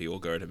to you, he will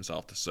gird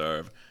himself to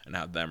serve and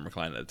have them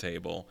recline at the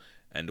table,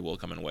 and will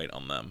come and wait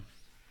on them.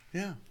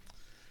 Yeah.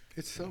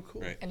 It's so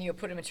cool. Right. And you'll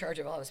put him in charge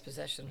of all his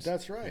possessions.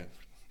 That's right.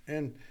 Yeah.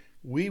 And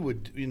we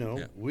would, you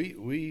know,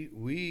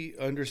 we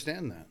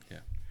understand that. Yeah.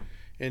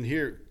 And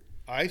here,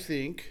 I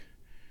think,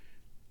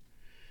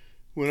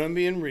 when I'm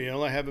being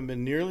real, I haven't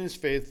been nearly as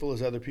faithful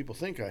as other people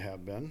think I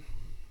have been.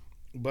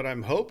 But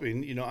I'm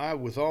hoping, you know, I,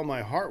 with all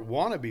my heart,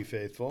 want to be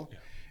faithful.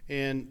 Yeah.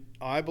 And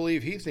I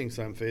believe he thinks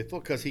I'm faithful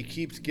because he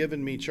keeps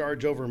giving me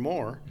charge over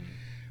more.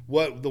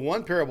 The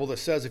one parable that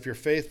says if you're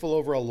faithful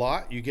over a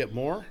lot, you get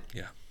more.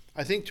 Yeah.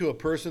 I think to a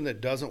person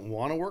that doesn't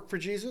want to work for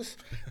Jesus,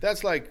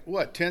 that's like,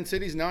 what, 10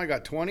 cities? Now I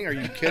got 20? Are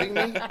you kidding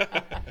me?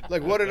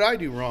 Like, what did I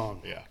do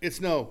wrong? Yeah. It's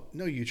no,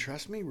 you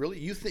trust me? Really?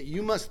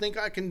 You must think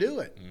I can do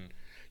it.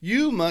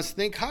 You must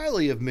think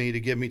highly of me to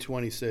give me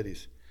 20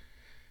 cities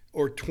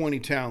or 20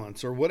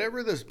 talents or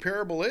whatever this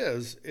parable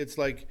is. It's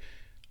like,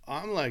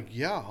 I'm like,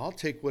 yeah, I'll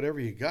take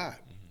whatever you got.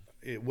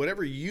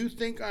 Whatever you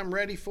think I'm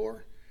ready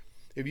for.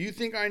 If you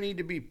think I need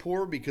to be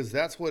poor because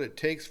that's what it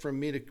takes for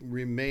me to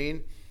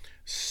remain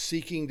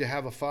seeking to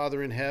have a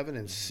father in heaven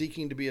and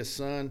seeking to be a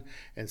son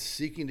and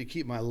seeking to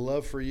keep my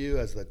love for you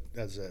as the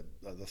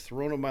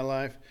throne of my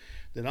life,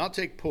 then I'll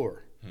take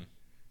poor.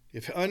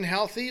 If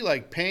unhealthy,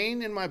 like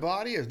pain in my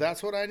body, if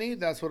that's what I need,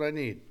 that's what I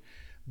need.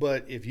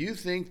 But if you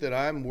think that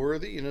I'm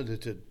worthy, you know,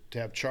 to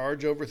have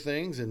charge over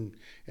things and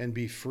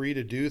be free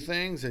to do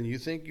things, and you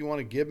think you want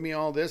to give me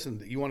all this, and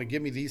you want to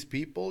give me these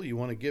people, you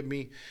want to give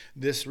me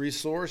this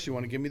resource, you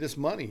want to give me this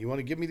money, you want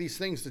to give me these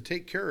things to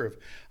take care of.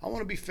 I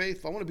want to be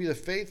faithful. I want to be the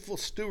faithful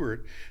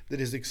steward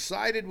that is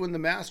excited when the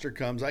master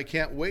comes. I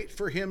can't wait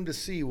for him to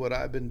see what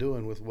I've been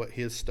doing with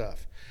his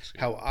stuff,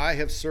 how I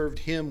have served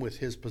him with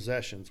his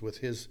possessions, with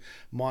his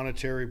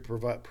monetary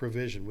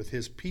provision, with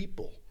his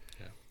people.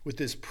 With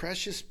his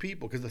precious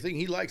people, because the thing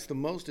he likes the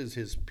most is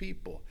his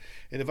people.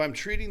 And if I'm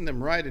treating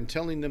them right and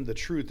telling them the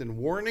truth and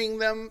warning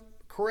them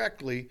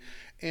correctly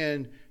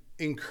and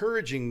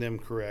encouraging them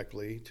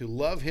correctly to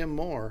love him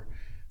more,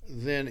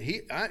 then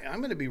I'm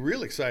going to be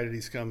real excited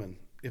he's coming.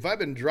 If I've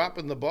been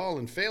dropping the ball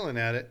and failing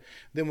at it,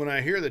 then when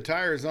I hear the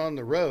tires on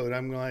the road,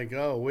 I'm like,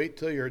 oh, wait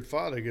till your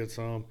father gets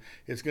home.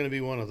 It's going to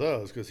be one of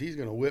those because he's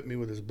going to whip me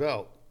with his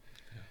belt.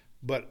 Yeah.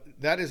 But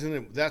that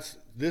isn't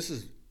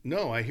it.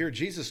 No, I hear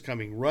Jesus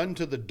coming. Run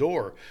to the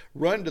door.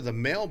 Run to the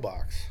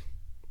mailbox.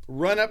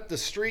 Run up the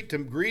street to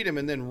greet him,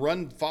 and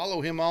then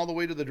follow him all the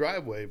way to the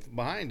driveway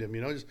behind him.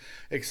 You know, just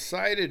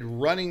excited,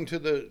 running to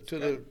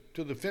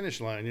the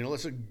finish line. You know,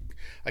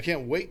 I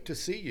can't wait to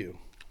see you.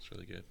 That's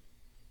really good.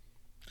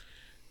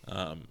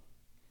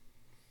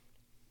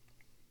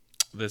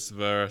 This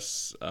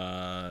verse,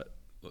 where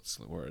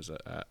is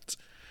it at?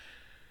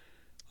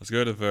 Let's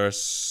go to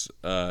verse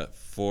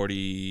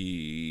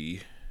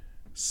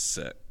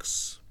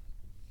 46.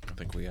 I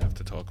think we have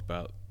to talk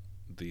about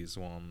these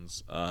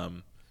ones.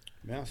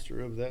 Master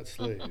of that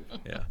slave.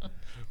 Yeah.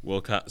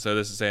 So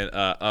this is saying,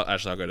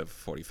 actually I'll go to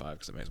 45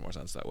 because it makes more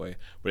sense that way.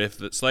 But if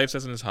the slave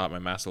says in his heart, my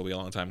master will be a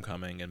long time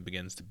coming, and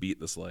begins to beat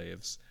the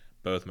slaves,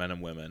 both men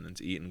and women, and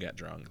to eat and get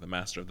drunk, the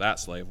master of that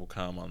slave will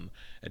come on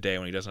a day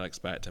when he does not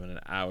expect him, in an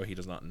hour he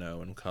does not know,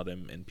 and will cut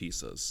him in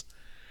pieces,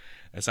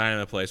 assigning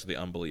him a place with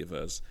the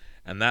unbelievers.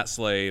 And that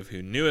slave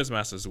who knew his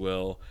master's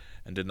will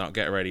and did not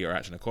get ready or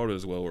act in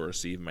accordance with his will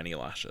receive many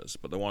lashes.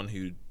 But the one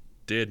who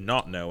did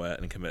not know it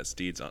and commits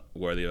deeds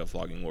worthy of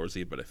flogging will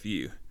receive but a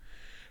few.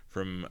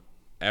 From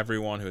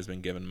everyone who has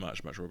been given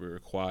much, much will be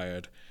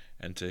required,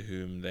 and to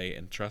whom they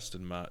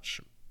entrusted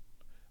much,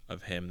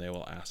 of him they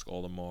will ask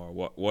all the more.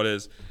 What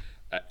is,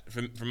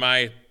 from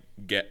my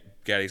get,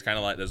 it's kind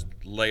of like there's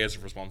layers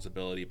of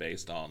responsibility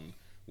based on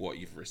what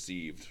you've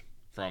received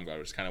from God,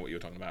 which is kind of what you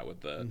were talking about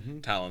with the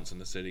talents and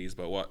the cities.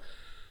 But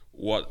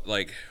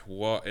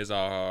what is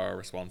our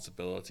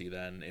responsibility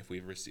then if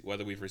we've received,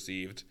 whether we've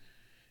received,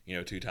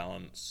 2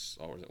 talents,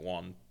 or is it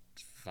 1,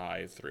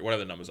 5, 3,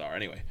 whatever the numbers are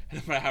anyway,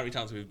 no matter how many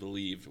talents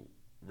we've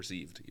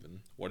received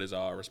even, what is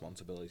our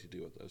responsibility to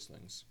do with those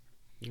things?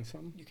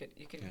 Something? You could.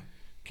 Yeah.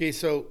 Okay,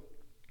 so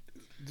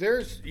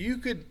you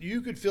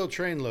could fill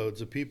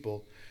trainloads of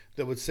people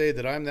that would say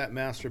that I'm that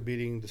master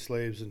beating the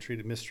slaves and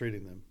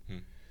mistreating them.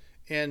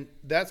 And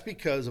that's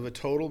because of a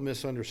total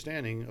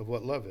misunderstanding of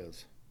what love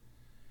is.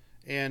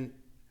 And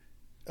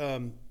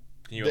can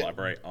you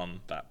elaborate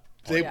on that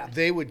point?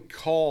 They would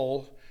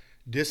call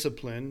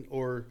discipline,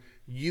 or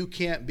you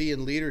can't be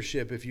in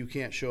leadership if you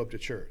can't show up to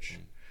church.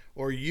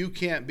 Or you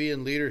can't be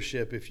in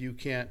leadership if you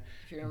can't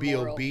be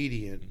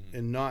obedient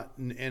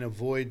and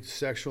avoid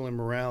sexual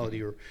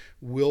immorality or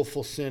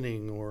willful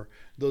sinning, or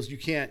those you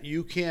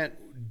can't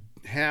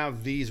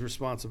have these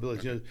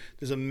responsibilities.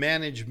 There's a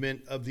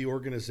management of the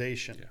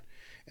organization,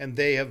 and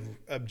they have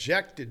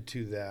objected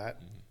to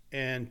that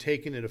and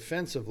taken it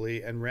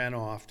offensively and ran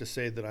off to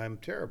say that I'm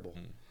terrible.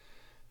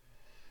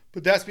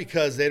 But that's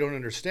because they don't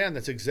understand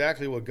that's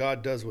exactly what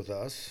God does with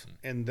us,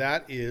 and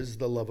that is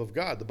the love of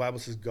God. The Bible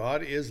says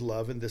God is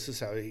love, and this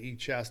is how he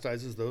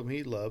chastises those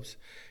he loves,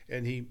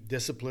 and he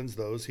disciplines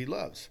those he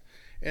loves.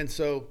 And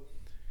so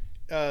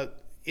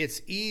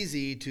it's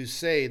easy to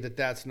say that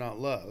that's not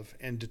love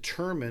and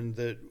determine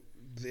that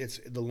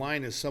the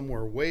line is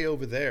somewhere way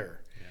over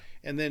there.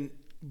 And then,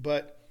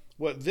 but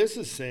what this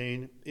is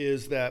saying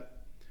is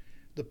that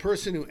the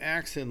person who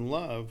acts in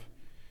love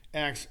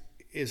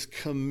is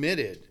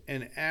committed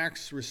and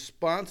acts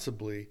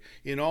responsibly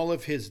in all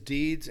of his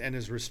deeds and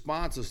his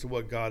responses to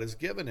what God has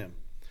given him.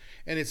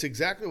 And it's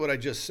exactly what I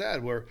just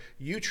said, where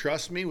you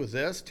trust me with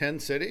this, 10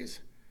 cities,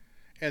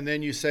 and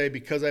then you say,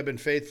 because I've been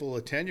faithful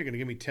at 10, you're going to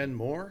give me 10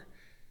 more?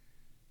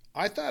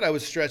 I thought I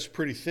was stretched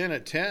pretty thin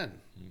at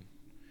 10.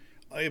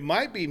 It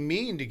might be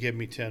mean to give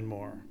me 10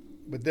 more,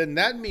 but then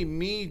that'd be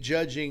me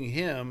judging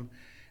him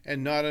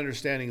and not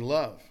understanding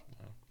love.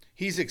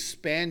 He's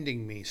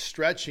expanding me,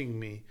 stretching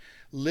me,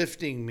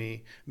 lifting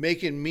me,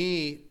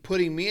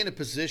 putting me in a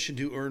position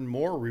to earn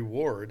more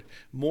reward,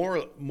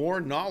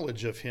 more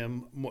knowledge of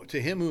him.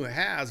 To him who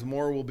has,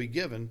 more will be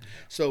given.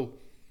 So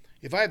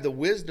if I have the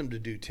wisdom to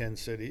do 10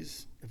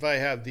 cities, if I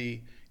have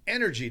the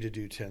energy to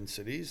do 10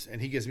 cities,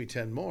 and he gives me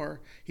 10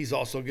 more, he's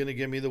also going to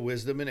give me the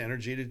wisdom and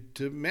energy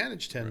to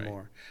manage 10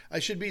 more. I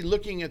should be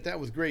looking at that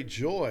with great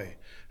joy,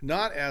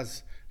 not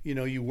as,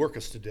 you work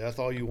us to death.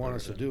 All you want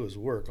us to do is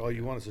work. All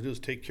you want us to do is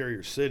take care of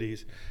your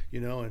cities,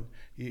 and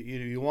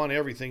you want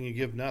everything, you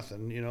give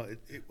nothing.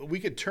 We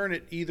could turn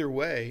it either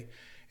way.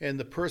 And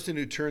the person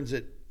who turns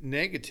it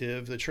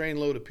negative, the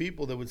trainload of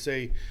people that would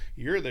say,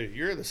 you're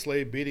the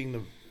slave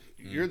beating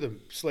you're the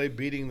slave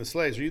beating the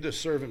slaves, or you're the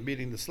servant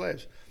beating the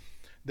slaves.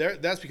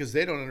 That's because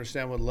they don't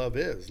understand what love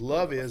is.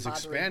 Love is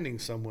expanding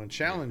someone,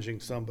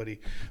 challenging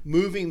somebody,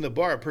 moving the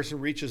bar. A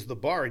person reaches the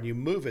bar and you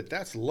move it.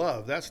 That's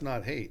love. That's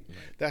not hate.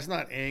 That's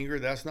not anger.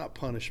 That's not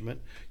punishment.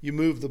 You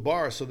move the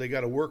bar, so they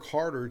got to work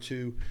harder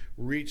to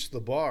reach the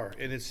bar.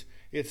 And it's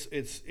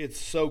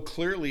so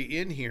clearly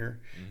in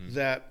here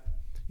that,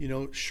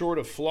 short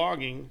of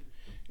flogging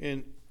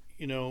and,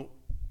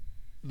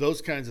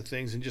 those kinds of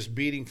things and just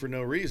beating for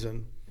no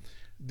reason,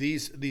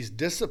 these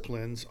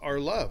disciplines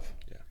are love.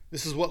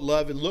 This is what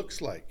love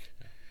looks like.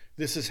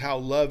 This is how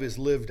love is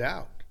lived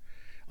out.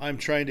 I'm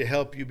trying to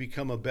help you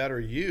become a better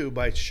you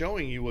by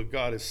showing you what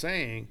God is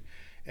saying,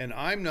 and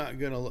I'm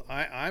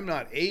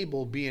not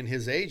able, being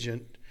his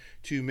agent,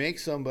 to make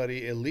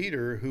somebody a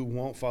leader who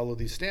won't follow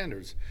these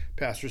standards.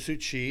 Pastors who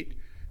cheat,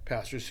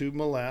 pastors who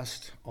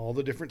molest, all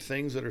the different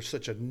things that are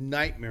such a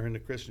nightmare in the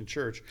Christian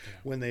church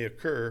when they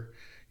occur,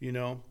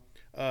 they'll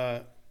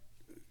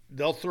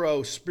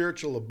throw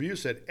spiritual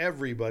abuse at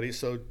everybody,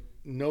 so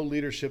no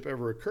leadership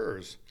ever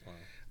occurs.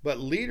 But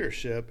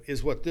leadership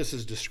is what this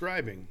is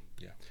describing.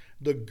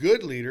 The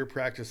good leader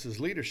practices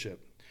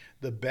leadership.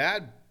 The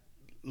bad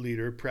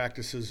leader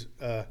practices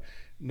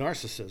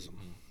narcissism.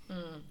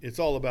 It's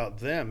all about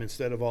them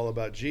instead of all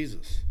about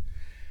Jesus.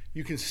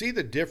 You can see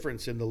the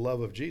difference in the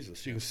love of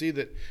Jesus. You can see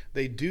that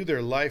they do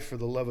their life for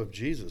the love of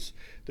Jesus.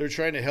 They're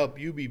trying to help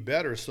you be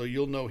better so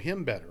you'll know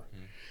him better.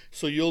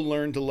 So you'll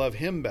learn to love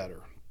him better.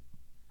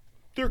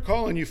 They're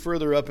calling you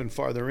further up and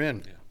farther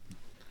in.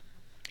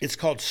 It's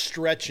called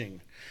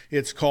stretching.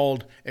 It's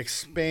called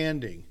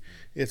expanding.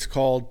 It's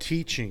called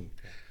teaching,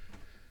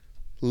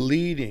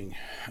 leading.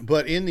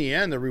 But in the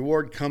end, the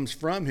reward comes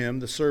from him.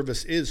 The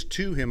service is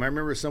to him. I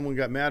remember someone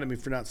got mad at me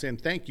for not saying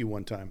thank you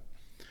one time.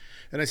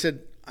 And I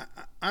said,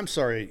 I'm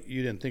sorry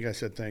you didn't think I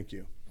said thank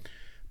you.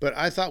 But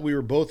I thought we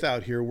were both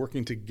out here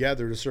working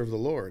together to serve the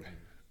Lord.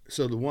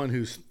 So the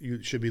one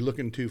you should be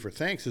looking to for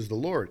thanks is the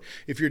Lord.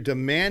 If you're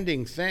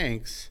demanding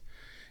thanks,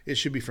 it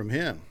should be from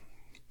him.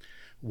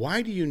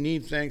 Why do you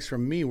need thanks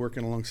from me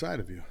working alongside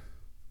of you?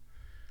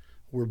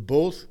 We're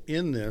both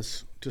in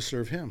this to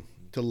serve him,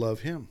 to love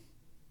him.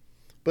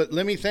 But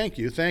let me thank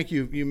you. Thank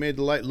you. You made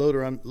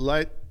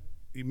the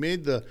you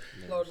made the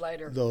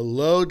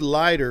load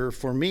lighter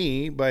for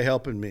me by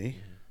helping me.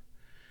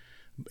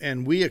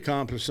 And we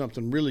accomplished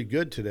something really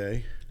good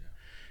today.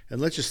 And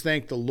let's just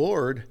thank the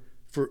Lord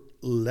for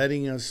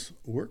letting us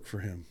work for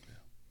him.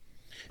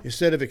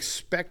 Instead of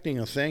expecting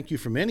a thank you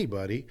from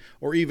anybody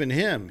or even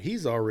him,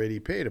 he's already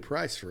paid a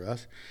price for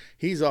us.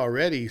 He's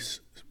already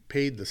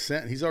paid the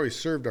sentence. He's already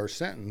served our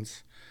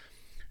sentence.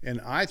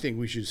 And I think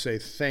we should say,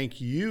 thank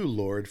you,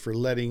 Lord, for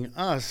letting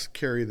us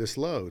carry this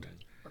load.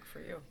 Work for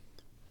you.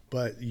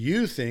 But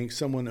you think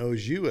someone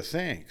owes you a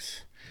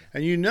thanks.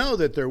 And you know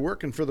that they're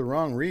working for the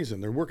wrong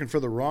reason. They're working for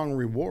the wrong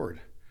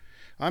reward.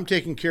 I'm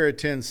taking care of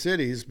 10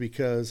 cities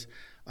because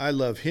I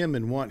love him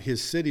and want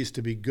his cities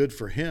to be good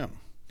for him.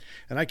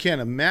 And I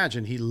can't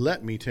imagine he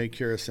let me take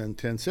care of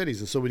 10 cities.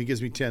 And so when he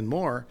gives me 10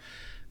 more,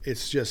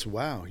 it's just,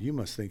 wow, you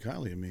must think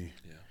highly of me.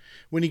 Yeah.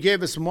 When he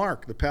gave us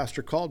Mark, the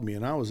pastor called me,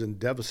 and I was in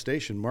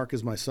devastation. Mark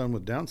is my son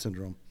with Down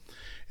syndrome.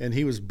 And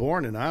he was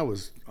born, and I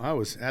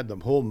had the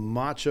whole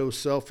macho,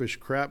 selfish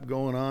crap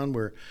going on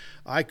where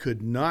I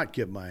could not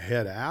get my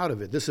head out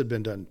of it. This had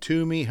been done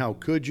to me. How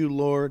could you,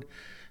 Lord?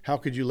 How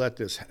could you let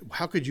this?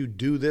 How could you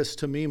do this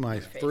to me?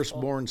 My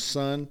firstborn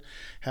son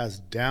has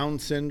Down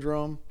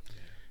syndrome.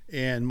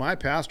 And my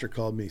pastor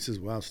called me. He says,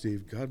 wow,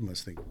 Steve, God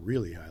must think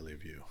really highly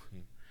of you.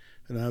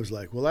 And I was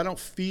like, well, I don't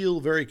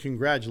feel very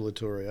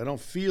congratulatory. I don't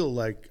feel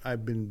like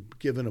I've been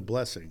given a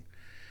blessing.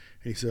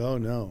 And he said, oh,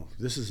 no,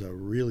 this is a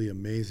really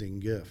amazing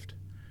gift.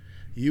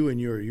 You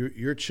and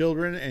your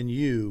children and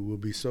you will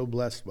be so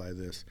blessed by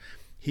this.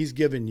 He's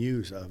given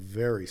you a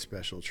very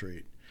special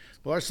treat.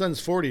 Well, our son's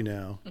 40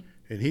 now,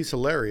 and he's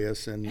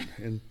hilarious, and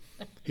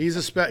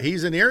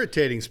he's an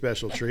irritating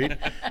special treat.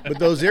 But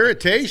those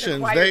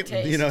irritations,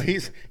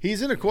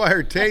 he's an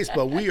acquired taste,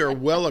 but we are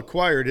well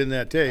acquired in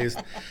that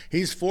taste.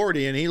 He's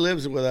 40 and he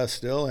lives with us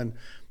still,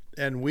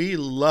 and we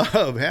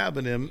love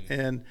having him.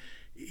 And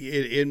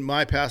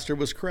my pastor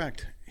was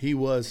correct. He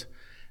was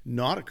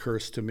not a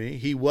curse to me.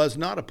 He was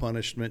not a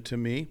punishment to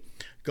me.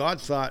 God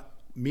thought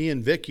me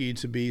and Vicky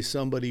to be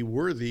somebody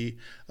worthy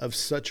of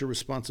such a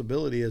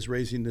responsibility as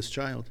raising this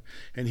child.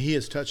 And he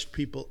has touched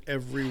people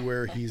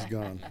everywhere he's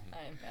gone.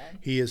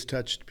 He has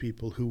touched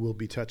people who will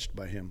be touched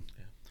by him.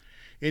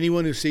 Yeah.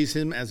 Anyone who sees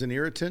him as an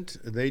irritant,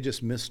 they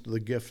just missed the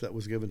gift that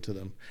was given to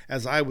them,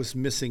 as I was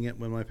missing it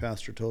when my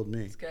pastor told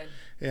me. That's good.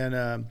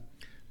 And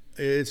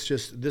it's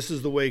just, this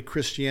is the way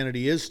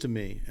Christianity is to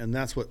me. And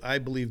that's what I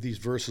believe these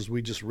verses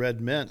we just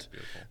read meant.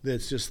 That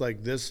it's just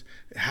like this,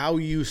 how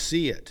you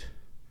see it.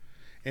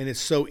 And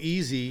it's so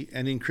easy.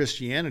 And in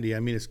Christianity,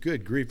 I mean, it's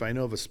good grief. I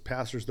know of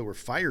pastors that were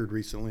fired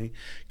recently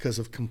because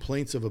of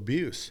complaints of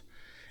abuse.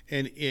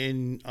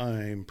 And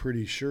I'm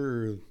pretty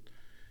sure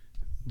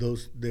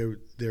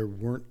there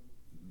weren't,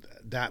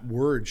 that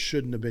word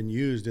shouldn't have been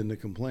used in the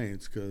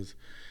complaints because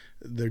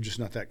they're just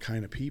not that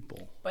kind of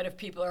people. But if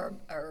people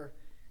are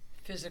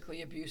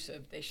physically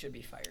abusive, they should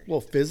be fired.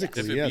 Well,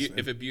 physically, yes.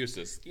 If abuse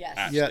is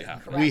actually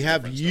happening. We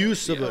have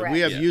use of it. We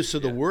have use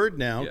of the word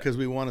now because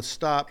we want to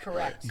stop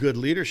good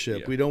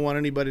leadership. Yeah. We don't want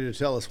anybody to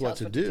tell us what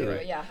to do.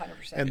 Yeah,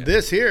 100%. And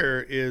this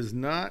here is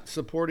not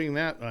supporting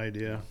that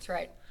idea. That's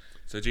right.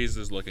 So Jesus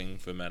is looking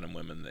for men and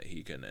women that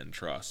he can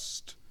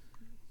entrust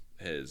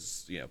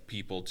his,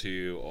 people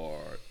to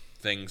or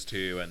things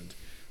to, and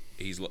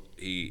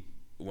he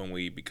when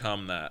we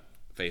become that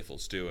faithful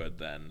steward,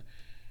 then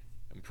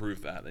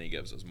improve that, then he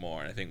gives us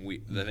more. And I think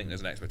there's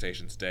an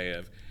expectation today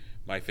of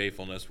my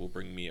faithfulness will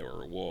bring me a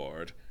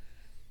reward,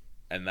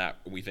 and that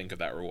we think of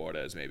that reward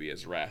as maybe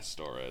as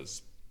rest or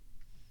as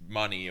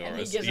money or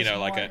as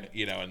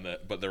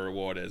but the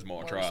reward is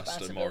more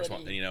trust and more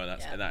responsibility,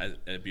 and that is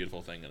a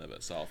beautiful thing in and of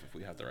itself if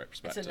we have the right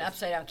perspective. It's an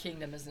upside down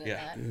kingdom, isn't it?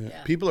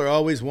 Yeah. People are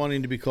always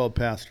wanting to be called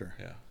pastor.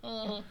 Yeah.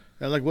 Mm-hmm.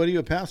 They're like, what are you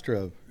a pastor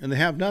of? And they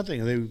have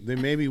nothing. They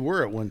maybe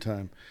were at one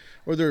time,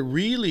 or they're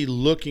really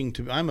looking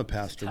to. I'm a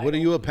pastor. What are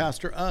you a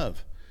pastor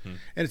of? And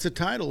it's a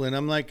title, and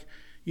I'm like,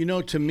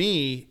 to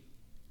me,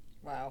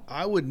 wow,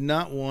 I would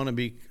not want to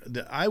be.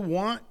 I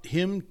want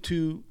him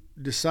to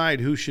decide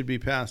who should be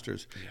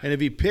pastors, and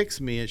if he picks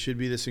me, it should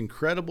be this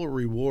incredible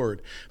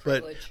reward.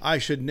 Privilege. But I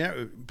should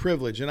never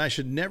and I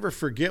should never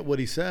forget what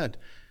he said.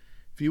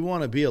 If you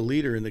want to be a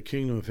leader in the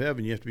kingdom of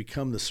heaven, you have to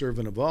become the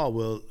servant of all.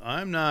 Well,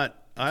 I'm not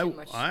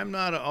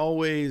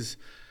always.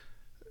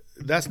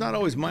 That's not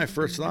always my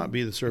first thought,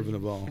 be the servant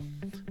of all.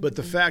 But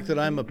the fact that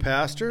I'm a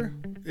pastor,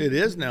 it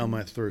is now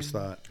my first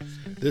thought.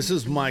 This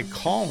is my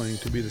calling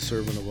to be the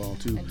servant of all.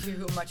 And to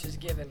whom much is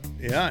given.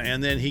 Yeah,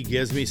 and then he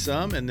gives me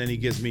some, and then he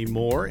gives me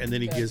more, and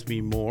then he gives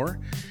me more,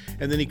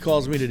 and then he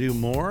calls me to do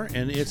more.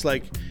 And it's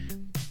like,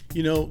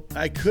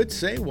 I could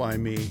say, why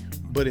me?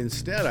 But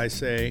instead I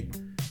say,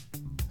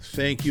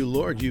 thank you,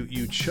 Lord.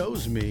 You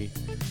chose me.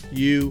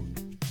 You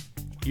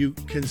you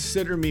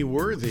consider me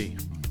worthy.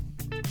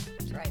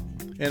 That's right.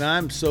 And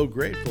I'm so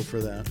grateful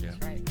for that. Yeah.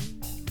 That's right.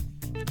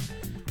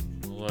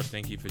 Lord,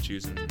 thank you for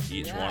choosing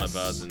each one of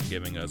us and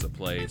giving us a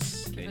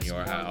place in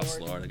your house,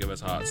 Lord. Give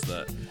us hearts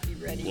that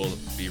will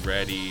be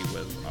ready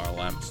with our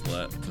lamps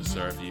lit to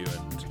serve you.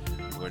 And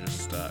we're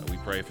just, we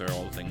pray for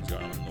all the things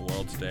going on in the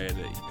world today,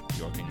 that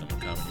your kingdom will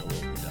come and your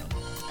will be done.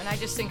 And I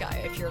just think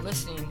if you're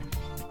listening,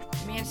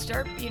 man,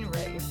 start being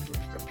ready.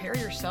 Prepare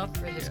yourself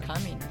for his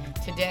coming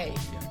today.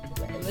 Yeah.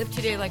 Live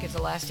today like it's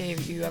the last day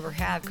you ever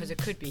have, because it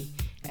could be.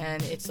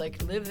 And it's like,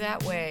 live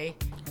that way,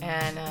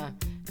 and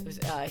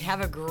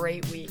have a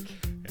great week.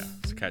 Yeah,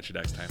 so catch you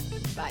next time.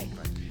 Bye.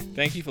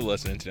 Thank you for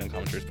listening to the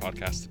Uncommon Truth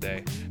podcast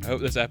today. I hope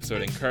this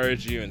episode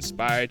encouraged you,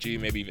 inspired you,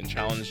 maybe even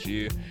challenged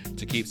you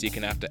to keep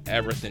seeking after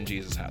everything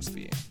Jesus has for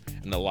you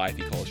and the life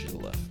he calls you to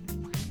live.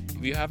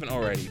 If you haven't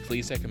already,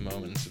 please take a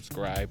moment and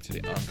subscribe to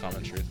the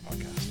Uncommon Truth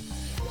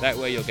podcast. That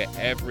way you'll get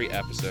every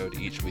episode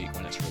each week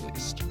when it's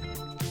released.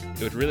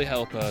 It would really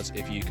help us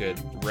if you could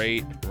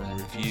rate or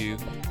review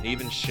and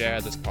even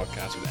share this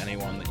podcast with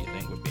anyone that you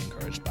think would be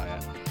encouraged by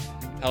it.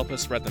 Help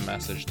us spread the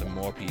message to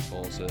more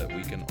people so that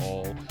we can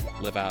all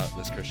live out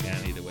this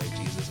Christianity the way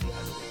Jesus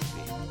intended it to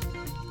be.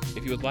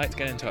 If you would like to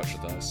get in touch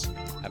with us,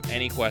 have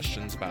any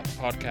questions about the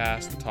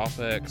podcast, the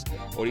topics,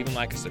 or even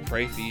like us to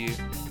pray for you,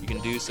 you can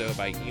do so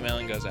by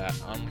emailing us at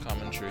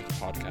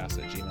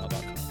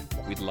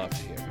uncommontruthpodcast@gmail.com. We'd love to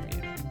hear from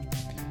you.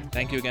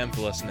 Thank you again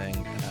for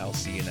listening, and I'll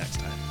see you next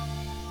time.